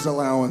ever get his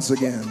allowance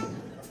again.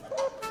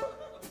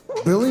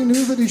 Billy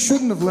knew that he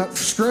shouldn't have let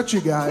Stretchy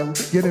Guy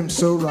get him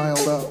so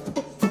riled up.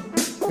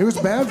 It was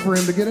bad for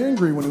him to get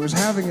angry when he was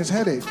having his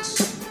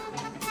headaches.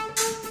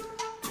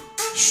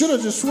 Should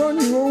have just run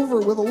you over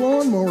with a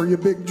lawnmower, you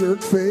big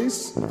jerk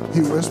face,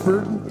 he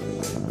whispered.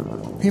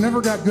 He never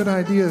got good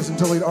ideas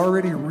until he'd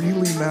already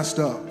really messed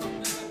up.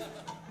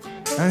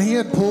 And he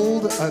had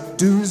pulled a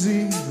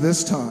doozy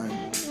this time.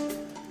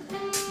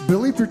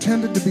 Billy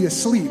pretended to be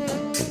asleep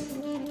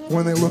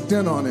when they looked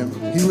in on him.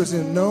 He was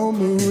in no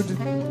mood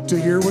to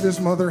hear what his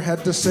mother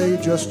had to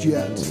say just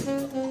yet.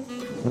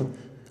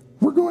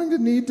 We're going to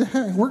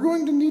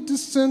need to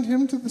send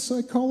him to the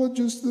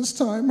psychologist this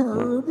time,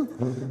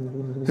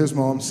 Herb," his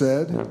mom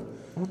said.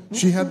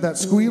 She had that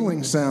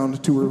squealing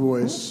sound to her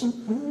voice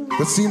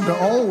that seemed to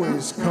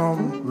always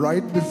come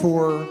right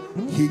before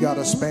he got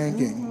a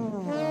spanking.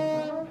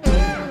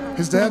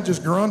 His dad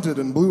just grunted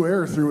and blew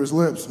air through his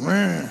lips.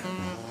 Meh.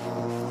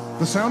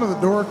 The sound of the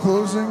door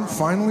closing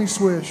finally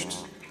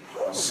swished,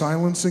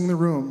 silencing the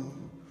room.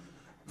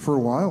 For a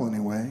while,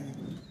 anyway.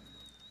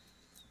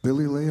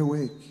 Billy lay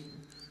awake,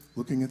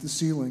 looking at the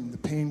ceiling, the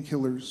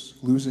painkillers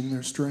losing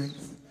their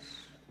strength,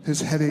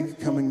 his headache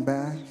coming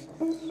back,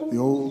 the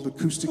old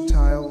acoustic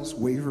tiles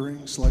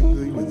wavering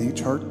slightly with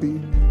each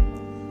heartbeat.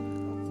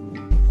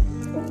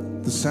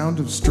 The sound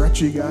of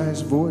Stretchy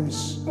Guy's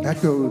voice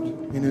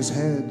echoed in his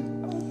head.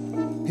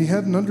 He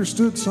hadn't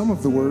understood some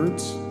of the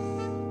words,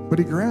 but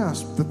he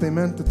grasped that they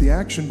meant that the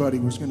action buddy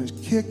was going to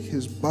kick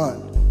his butt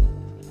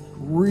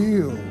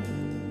real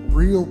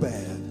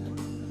bad.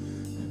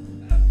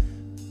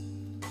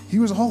 He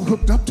was all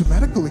hooked up to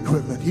medical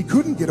equipment. He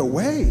couldn't get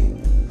away.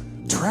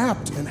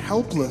 Trapped and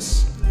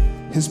helpless,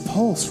 his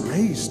pulse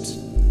raced.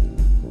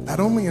 That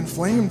only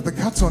inflamed the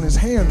cuts on his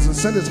hands and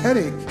sent his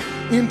headache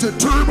into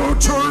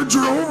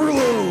turbocharger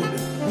overload.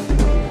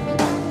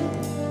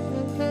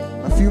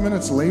 A few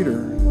minutes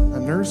later, a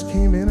nurse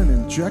came in and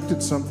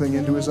injected something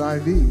into his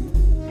IV.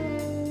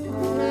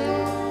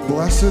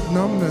 Blessed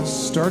numbness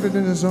started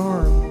in his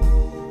arm,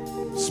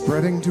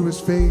 spreading to his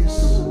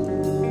face.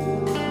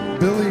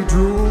 Billy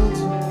drooled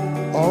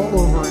all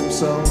over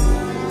himself.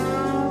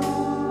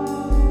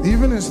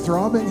 Even his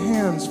throbbing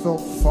hands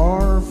felt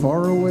far,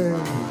 far away,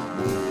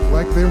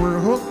 like they were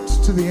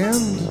hooked to the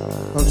end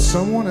of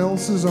someone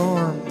else's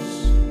arms.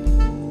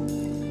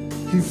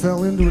 He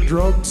fell into a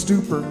drugged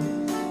stupor,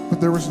 but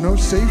there was no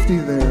safety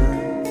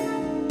there.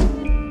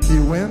 He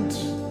went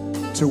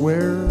to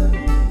where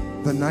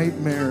the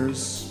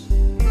nightmares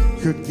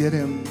could get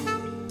him.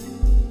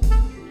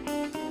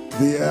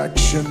 The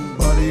action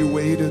buddy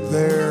waited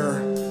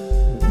there,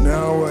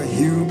 now a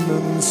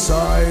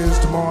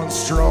human-sized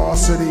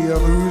monstrosity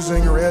of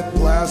oozing red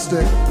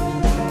plastic.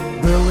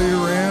 Billy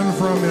ran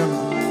from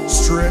him,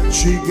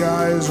 Stretchy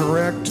Guy's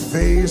wrecked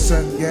face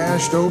and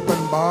gashed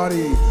open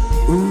body,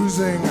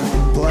 oozing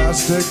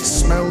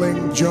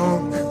plastic-smelling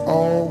junk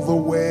all the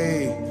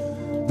way.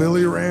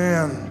 Billy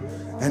ran,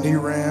 and he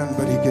ran,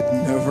 but he could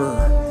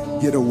never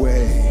get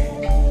away.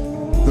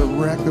 The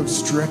wreck of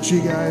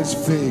Stretchy Guy's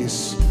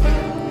face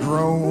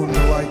groaned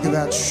like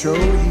that show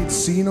he'd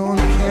seen on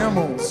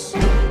camels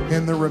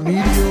in the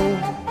remedial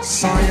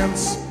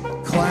science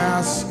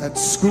class at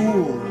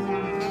school.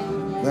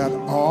 That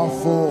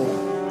awful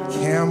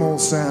camel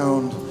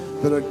sound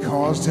that had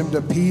caused him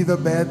to pee the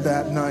bed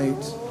that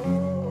night.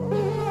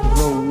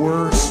 The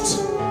worst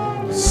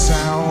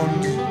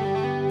sound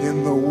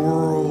in the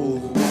world.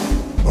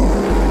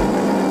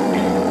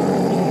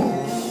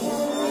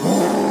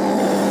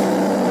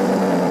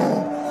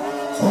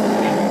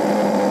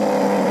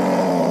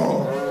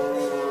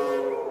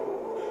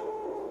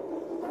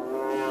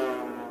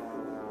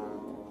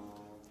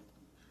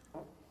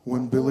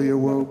 When Billy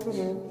awoke,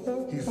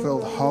 he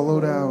felt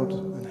hollowed out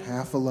and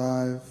half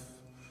alive.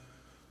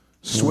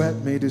 Sweat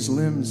made his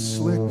limbs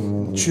slick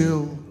and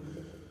chill.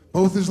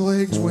 Both his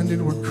legs went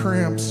into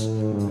cramps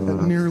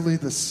at nearly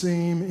the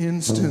same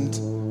instant.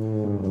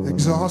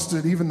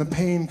 Exhausted, even the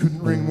pain couldn't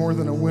bring more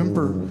than a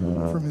whimper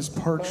from his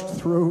parched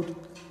throat.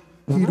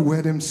 He'd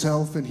wet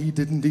himself and he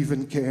didn't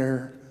even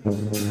care.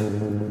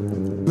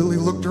 Billy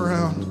looked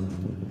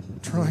around,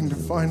 trying to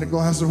find a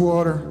glass of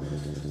water.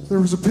 There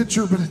was a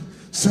pitcher, but it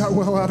sat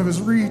well out of his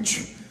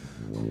reach.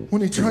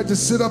 When he tried to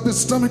sit up, his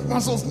stomach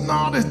muscles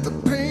knotted, the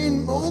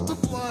pain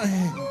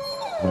multiplying.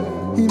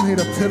 He made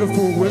a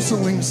pitiful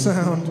whistling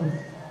sound,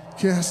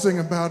 casting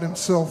about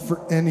himself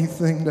for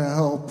anything to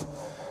help.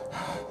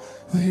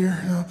 The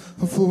air,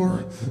 the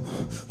floor,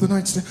 the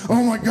nightstand.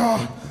 Oh my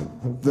God!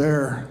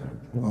 There,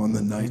 on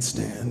the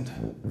nightstand,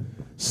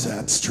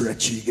 sat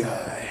Stretchy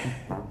Guy.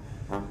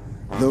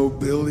 Though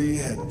Billy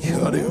had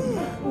cut him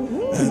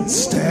and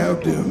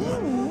stabbed him,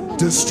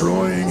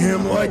 destroying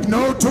him like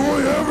no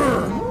toy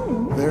ever,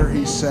 there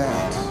he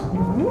sat.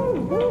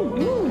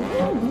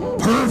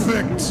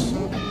 Perfect!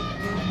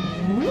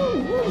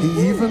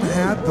 He even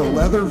had the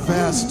leather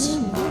vest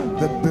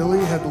that Billy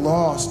had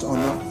lost on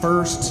the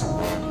first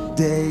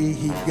day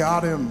he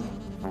got him.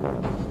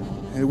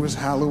 It was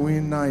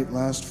Halloween night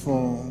last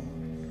fall,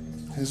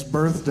 his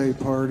birthday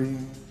party.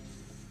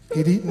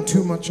 He'd eaten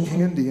too much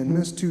candy and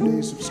missed 2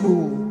 days of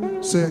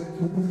school, sick.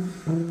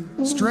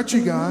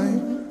 Stretchy Guy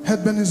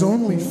had been his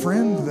only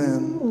friend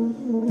then,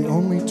 the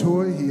only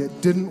toy he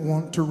didn't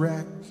want to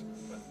wreck.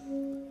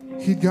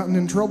 He'd gotten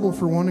in trouble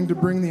for wanting to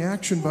bring the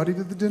action buddy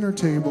to the dinner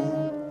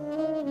table.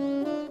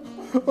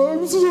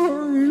 I'm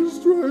sorry,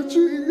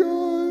 Stretchy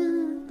Guy.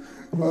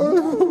 I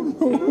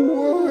don't know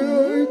why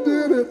I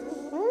did it.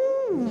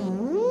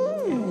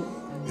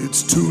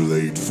 It's too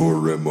late for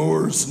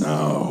remorse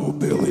now,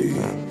 Billy.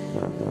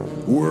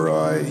 Were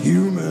I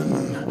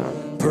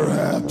human,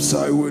 perhaps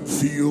I would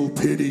feel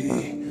pity.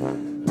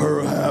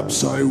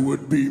 Perhaps I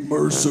would be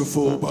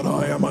merciful, but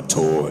I am a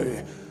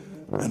toy,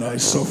 and I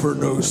suffer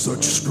no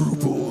such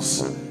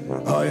scruples.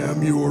 I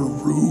am your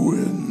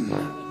ruin.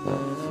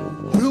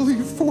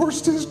 Billy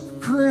forced his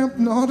cramped,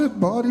 knotted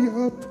body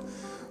up,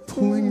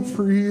 pulling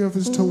free of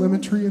his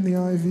telemetry in the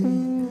IV.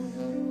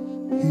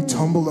 He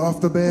tumbled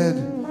off the bed,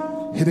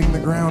 hitting the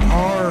ground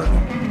hard.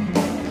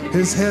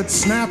 His head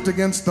snapped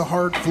against the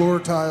hard floor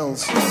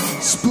tiles,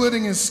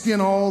 splitting his skin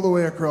all the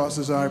way across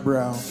his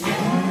eyebrow.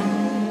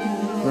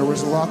 There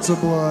was lots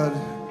of blood.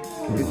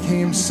 It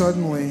came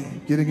suddenly,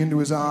 getting into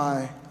his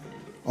eye,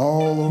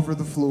 all over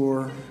the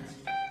floor,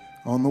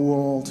 on the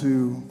wall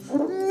too.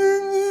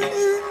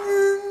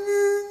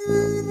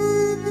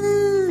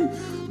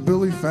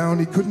 Billy found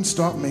he couldn't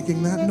stop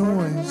making that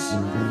noise,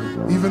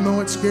 even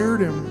though it scared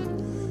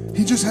him.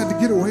 He just had to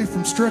get away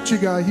from Stretchy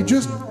Guy.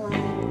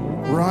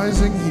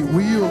 Rising, he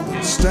wheeled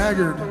and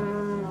staggered,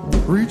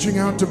 reaching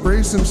out to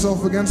brace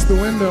himself against the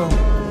window.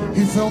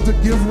 He felt it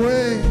give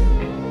way.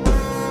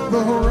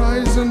 The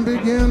horizon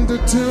began to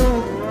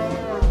tilt.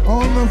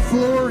 On the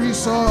floor, he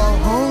saw a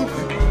hunk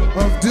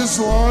of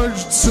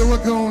dislodged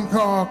silicone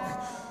cock,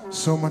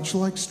 so much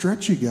like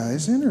Stretchy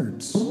Guy's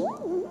innards.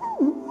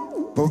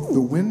 Both the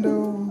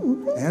window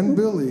and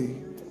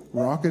Billy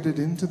rocketed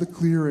into the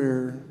clear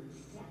air,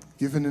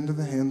 given into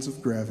the hands of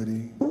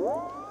gravity.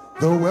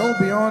 Though well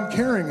beyond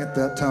caring at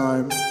that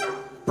time,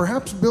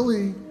 perhaps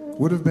Billy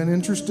would have been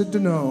interested to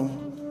know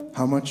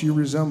how much he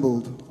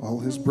resembled all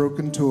his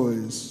broken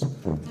toys,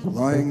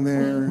 lying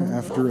there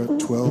after a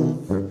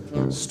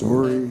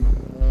 12-story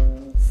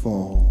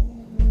fall.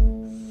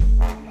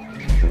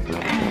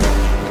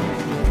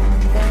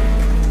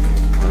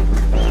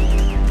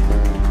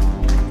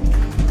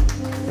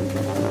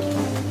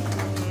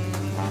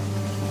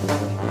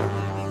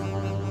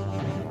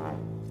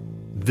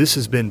 This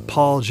has been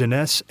Paul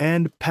Jeunesse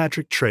and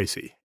Patrick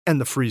Tracy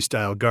and the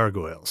Freestyle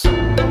Gargoyles.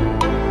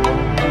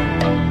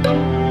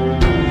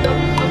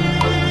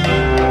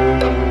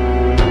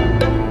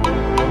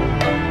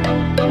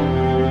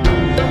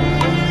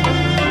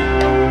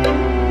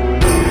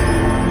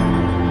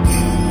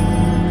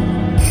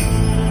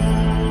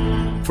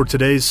 For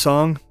today's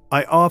song,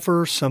 I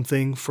offer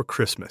something for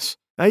Christmas.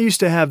 I used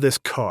to have this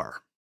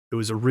car. It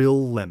was a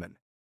real lemon.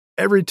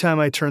 Every time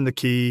I turned the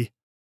key,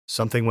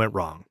 something went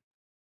wrong.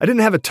 I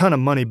didn't have a ton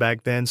of money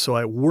back then, so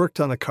I worked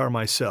on the car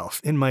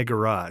myself, in my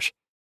garage.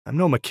 I'm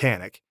no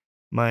mechanic.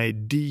 My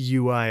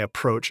DUI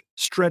approach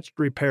stretched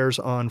repairs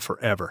on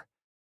forever.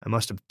 I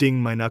must have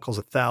dinged my knuckles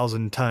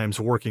 1,000 times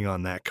working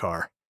on that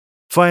car.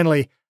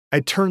 Finally,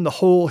 I turned the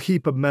whole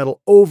heap of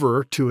metal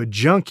over to a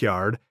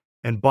junkyard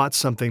and bought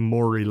something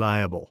more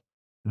reliable.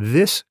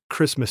 This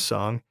Christmas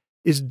song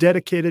is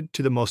dedicated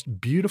to the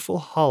most beautiful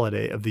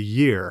holiday of the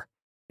year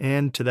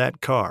and to that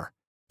car,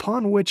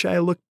 upon which I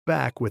look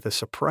back with a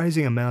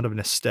surprising amount of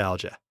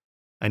nostalgia.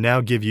 I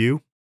now give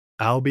you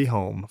I'll Be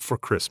Home for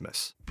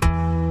Christmas.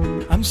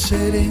 I'm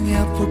setting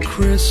out for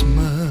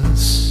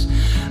Christmas.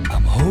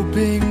 I'm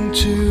hoping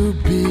to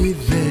be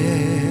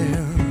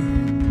there.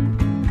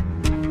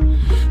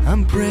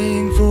 I'm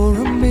praying for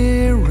a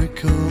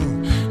miracle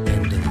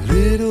and a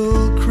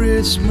little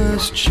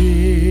Christmas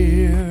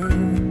cheer.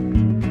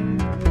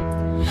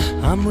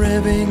 I'm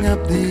revving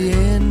up the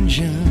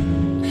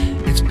engine.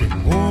 It's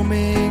been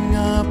warming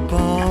up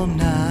all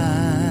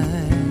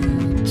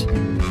night.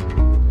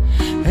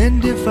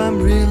 And if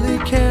I'm really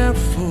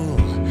careful,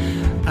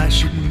 I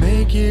should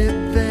make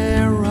it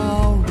there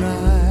all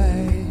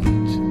right.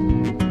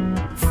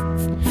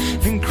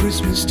 And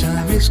Christmas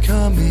time is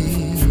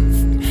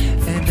coming,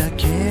 and I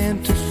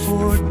can't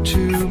afford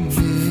to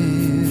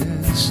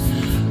miss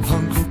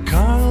Uncle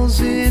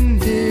Carl's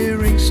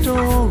endearing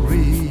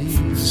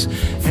stories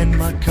and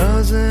my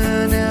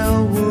cousin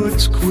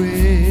Elwood's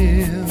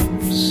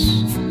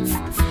quips.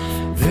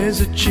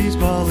 There's a cheese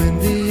ball in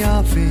the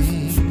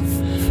offing,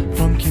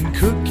 pumpkin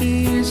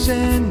cookies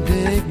and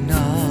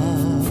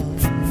eggnog.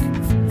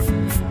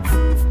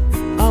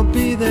 I'll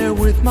be there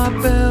with my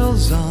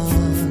bells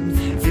on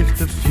if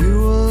the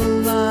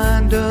fuel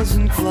line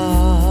doesn't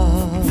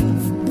clog.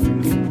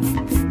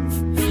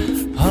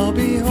 I'll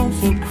be home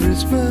for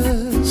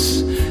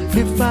Christmas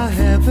if I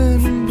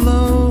haven't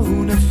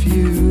blown a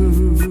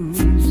fuse.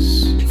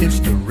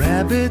 If the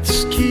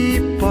rabbits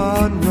keep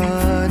on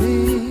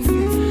running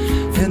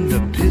and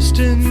the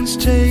pistons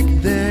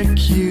take their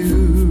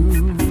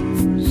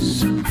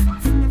cues.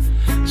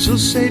 So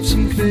save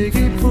some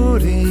figgy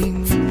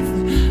pudding,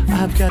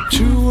 I've got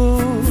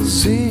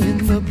tools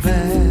in the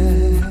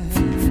bag.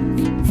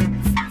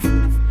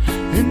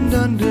 And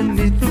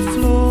underneath the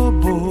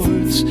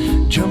floorboards,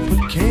 jumper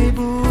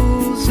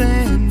cables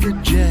and a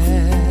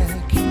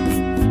jack.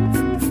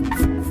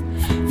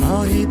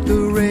 I'll heat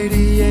the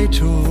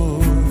radiator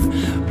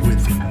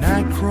with a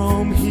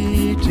nichrome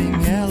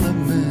heating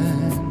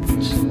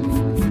element.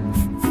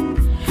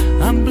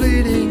 I'm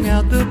bleeding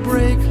out the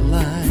brake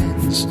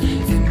lines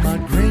in my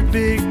great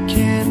big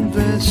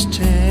canvas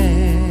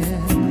tent.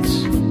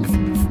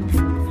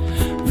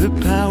 The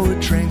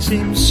powertrain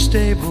seems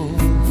stable,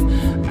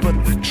 but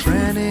but the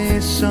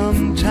tranny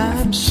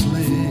sometimes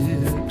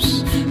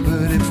slips.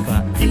 But if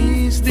I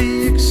ease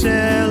the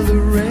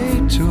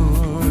accelerator,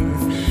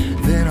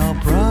 then I'll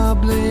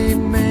probably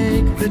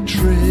make the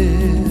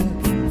trip.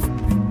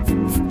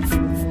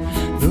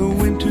 The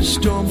winter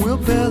storm will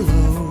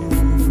bellow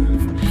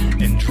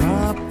and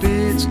drop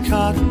its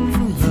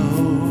cotton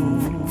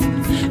load.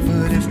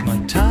 But if my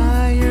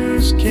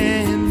tires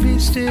can be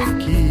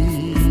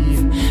sticky,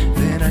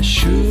 then I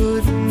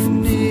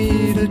shouldn't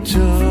need a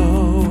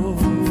tow.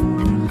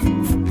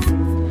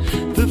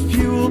 The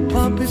fuel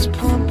pump is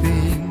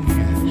pumping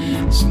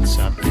since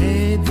I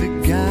paid the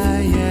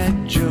guy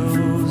at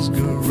Joe's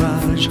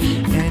garage,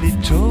 and he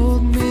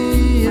told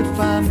me if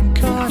I'm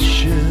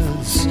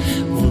cautious,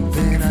 well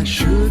then I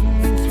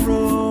shouldn't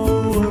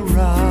throw a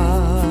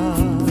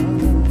rod.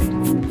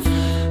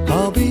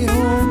 I'll be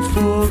home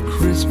for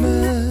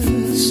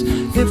Christmas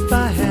if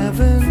I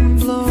haven't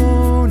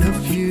blown a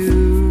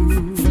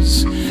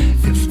fuse.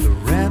 If the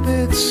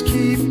rabbits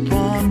keep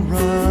on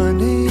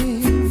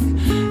running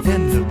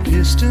and the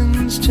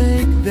pistons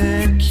take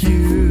their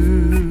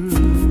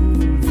cues.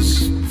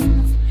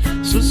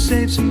 So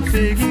save some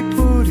figgy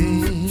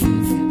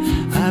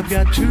pudding, I've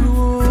got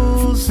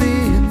tools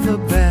in the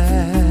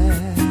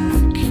back.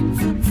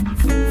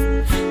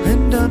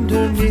 And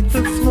underneath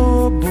the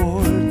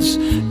floorboards,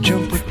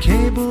 jumper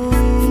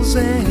cables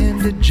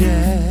and a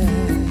jack.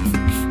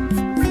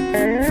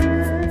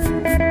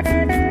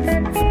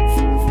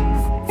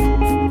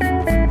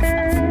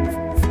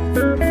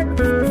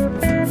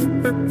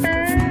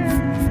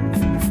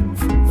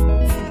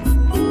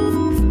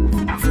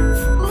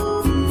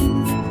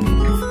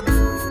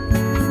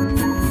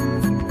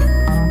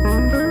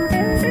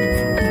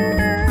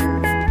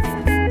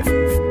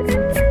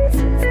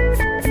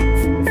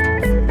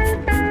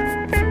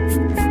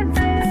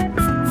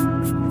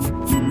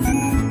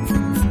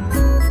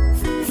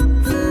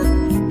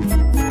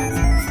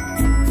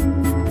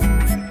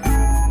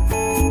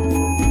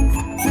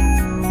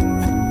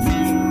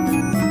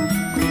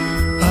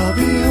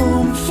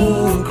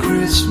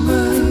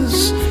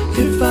 Christmas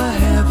if I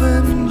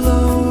haven't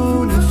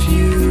blown a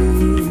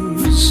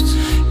fuse.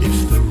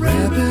 If the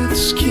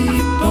rabbits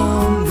keep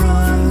on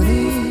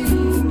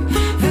running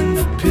and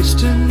the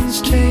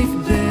pistons take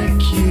their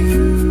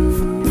cues.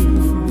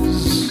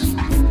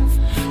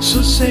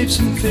 So save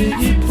some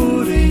figgy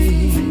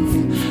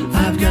pudding,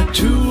 I've got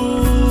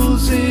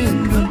tools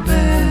in the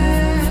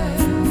back.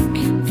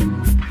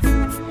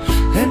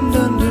 And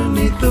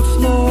underneath the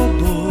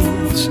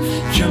floorboards,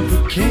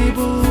 jumper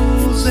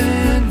cables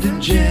and a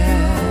jack.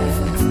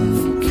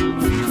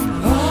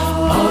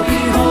 I'll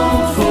be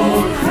home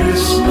for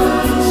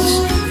Christmas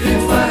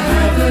if I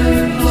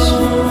haven't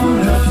blown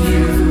a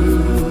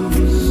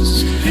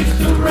fuse. If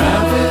the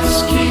rabbits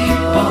keep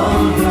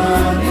on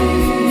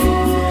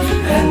running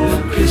and the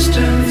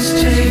pistons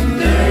take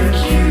their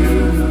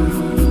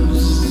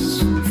cues.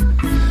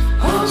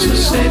 So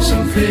save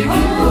some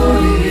figgy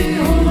pudding,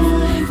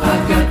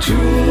 I've got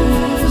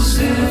tools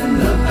in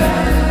the back.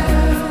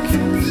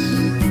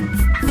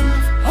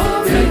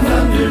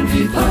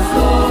 Underneath the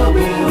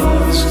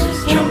floorboards,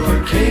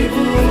 jumper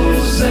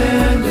cables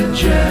and a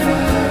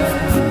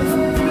jack.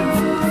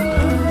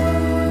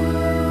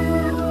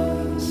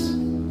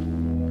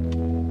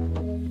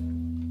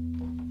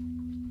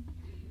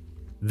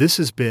 This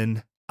has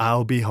been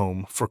I'll Be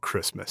Home for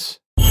Christmas.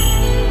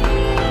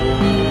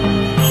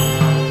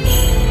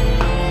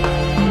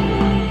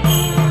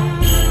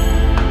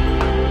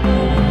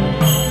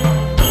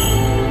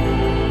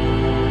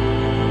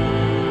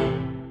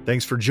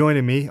 Thanks for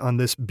joining me on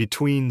this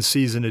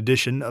between-season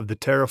edition of the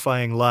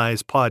Terrifying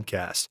Lies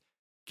podcast.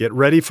 Get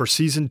ready for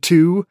Season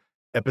 2,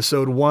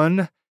 Episode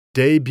 1,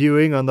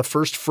 debuting on the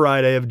first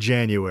Friday of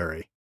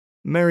January.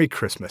 Merry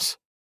Christmas.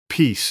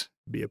 Peace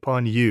be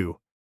upon you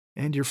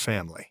and your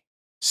family.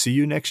 See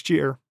you next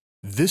year.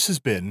 This has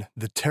been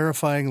the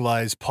Terrifying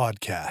Lies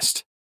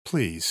podcast.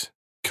 Please,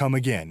 come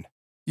again.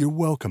 You're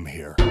welcome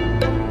here.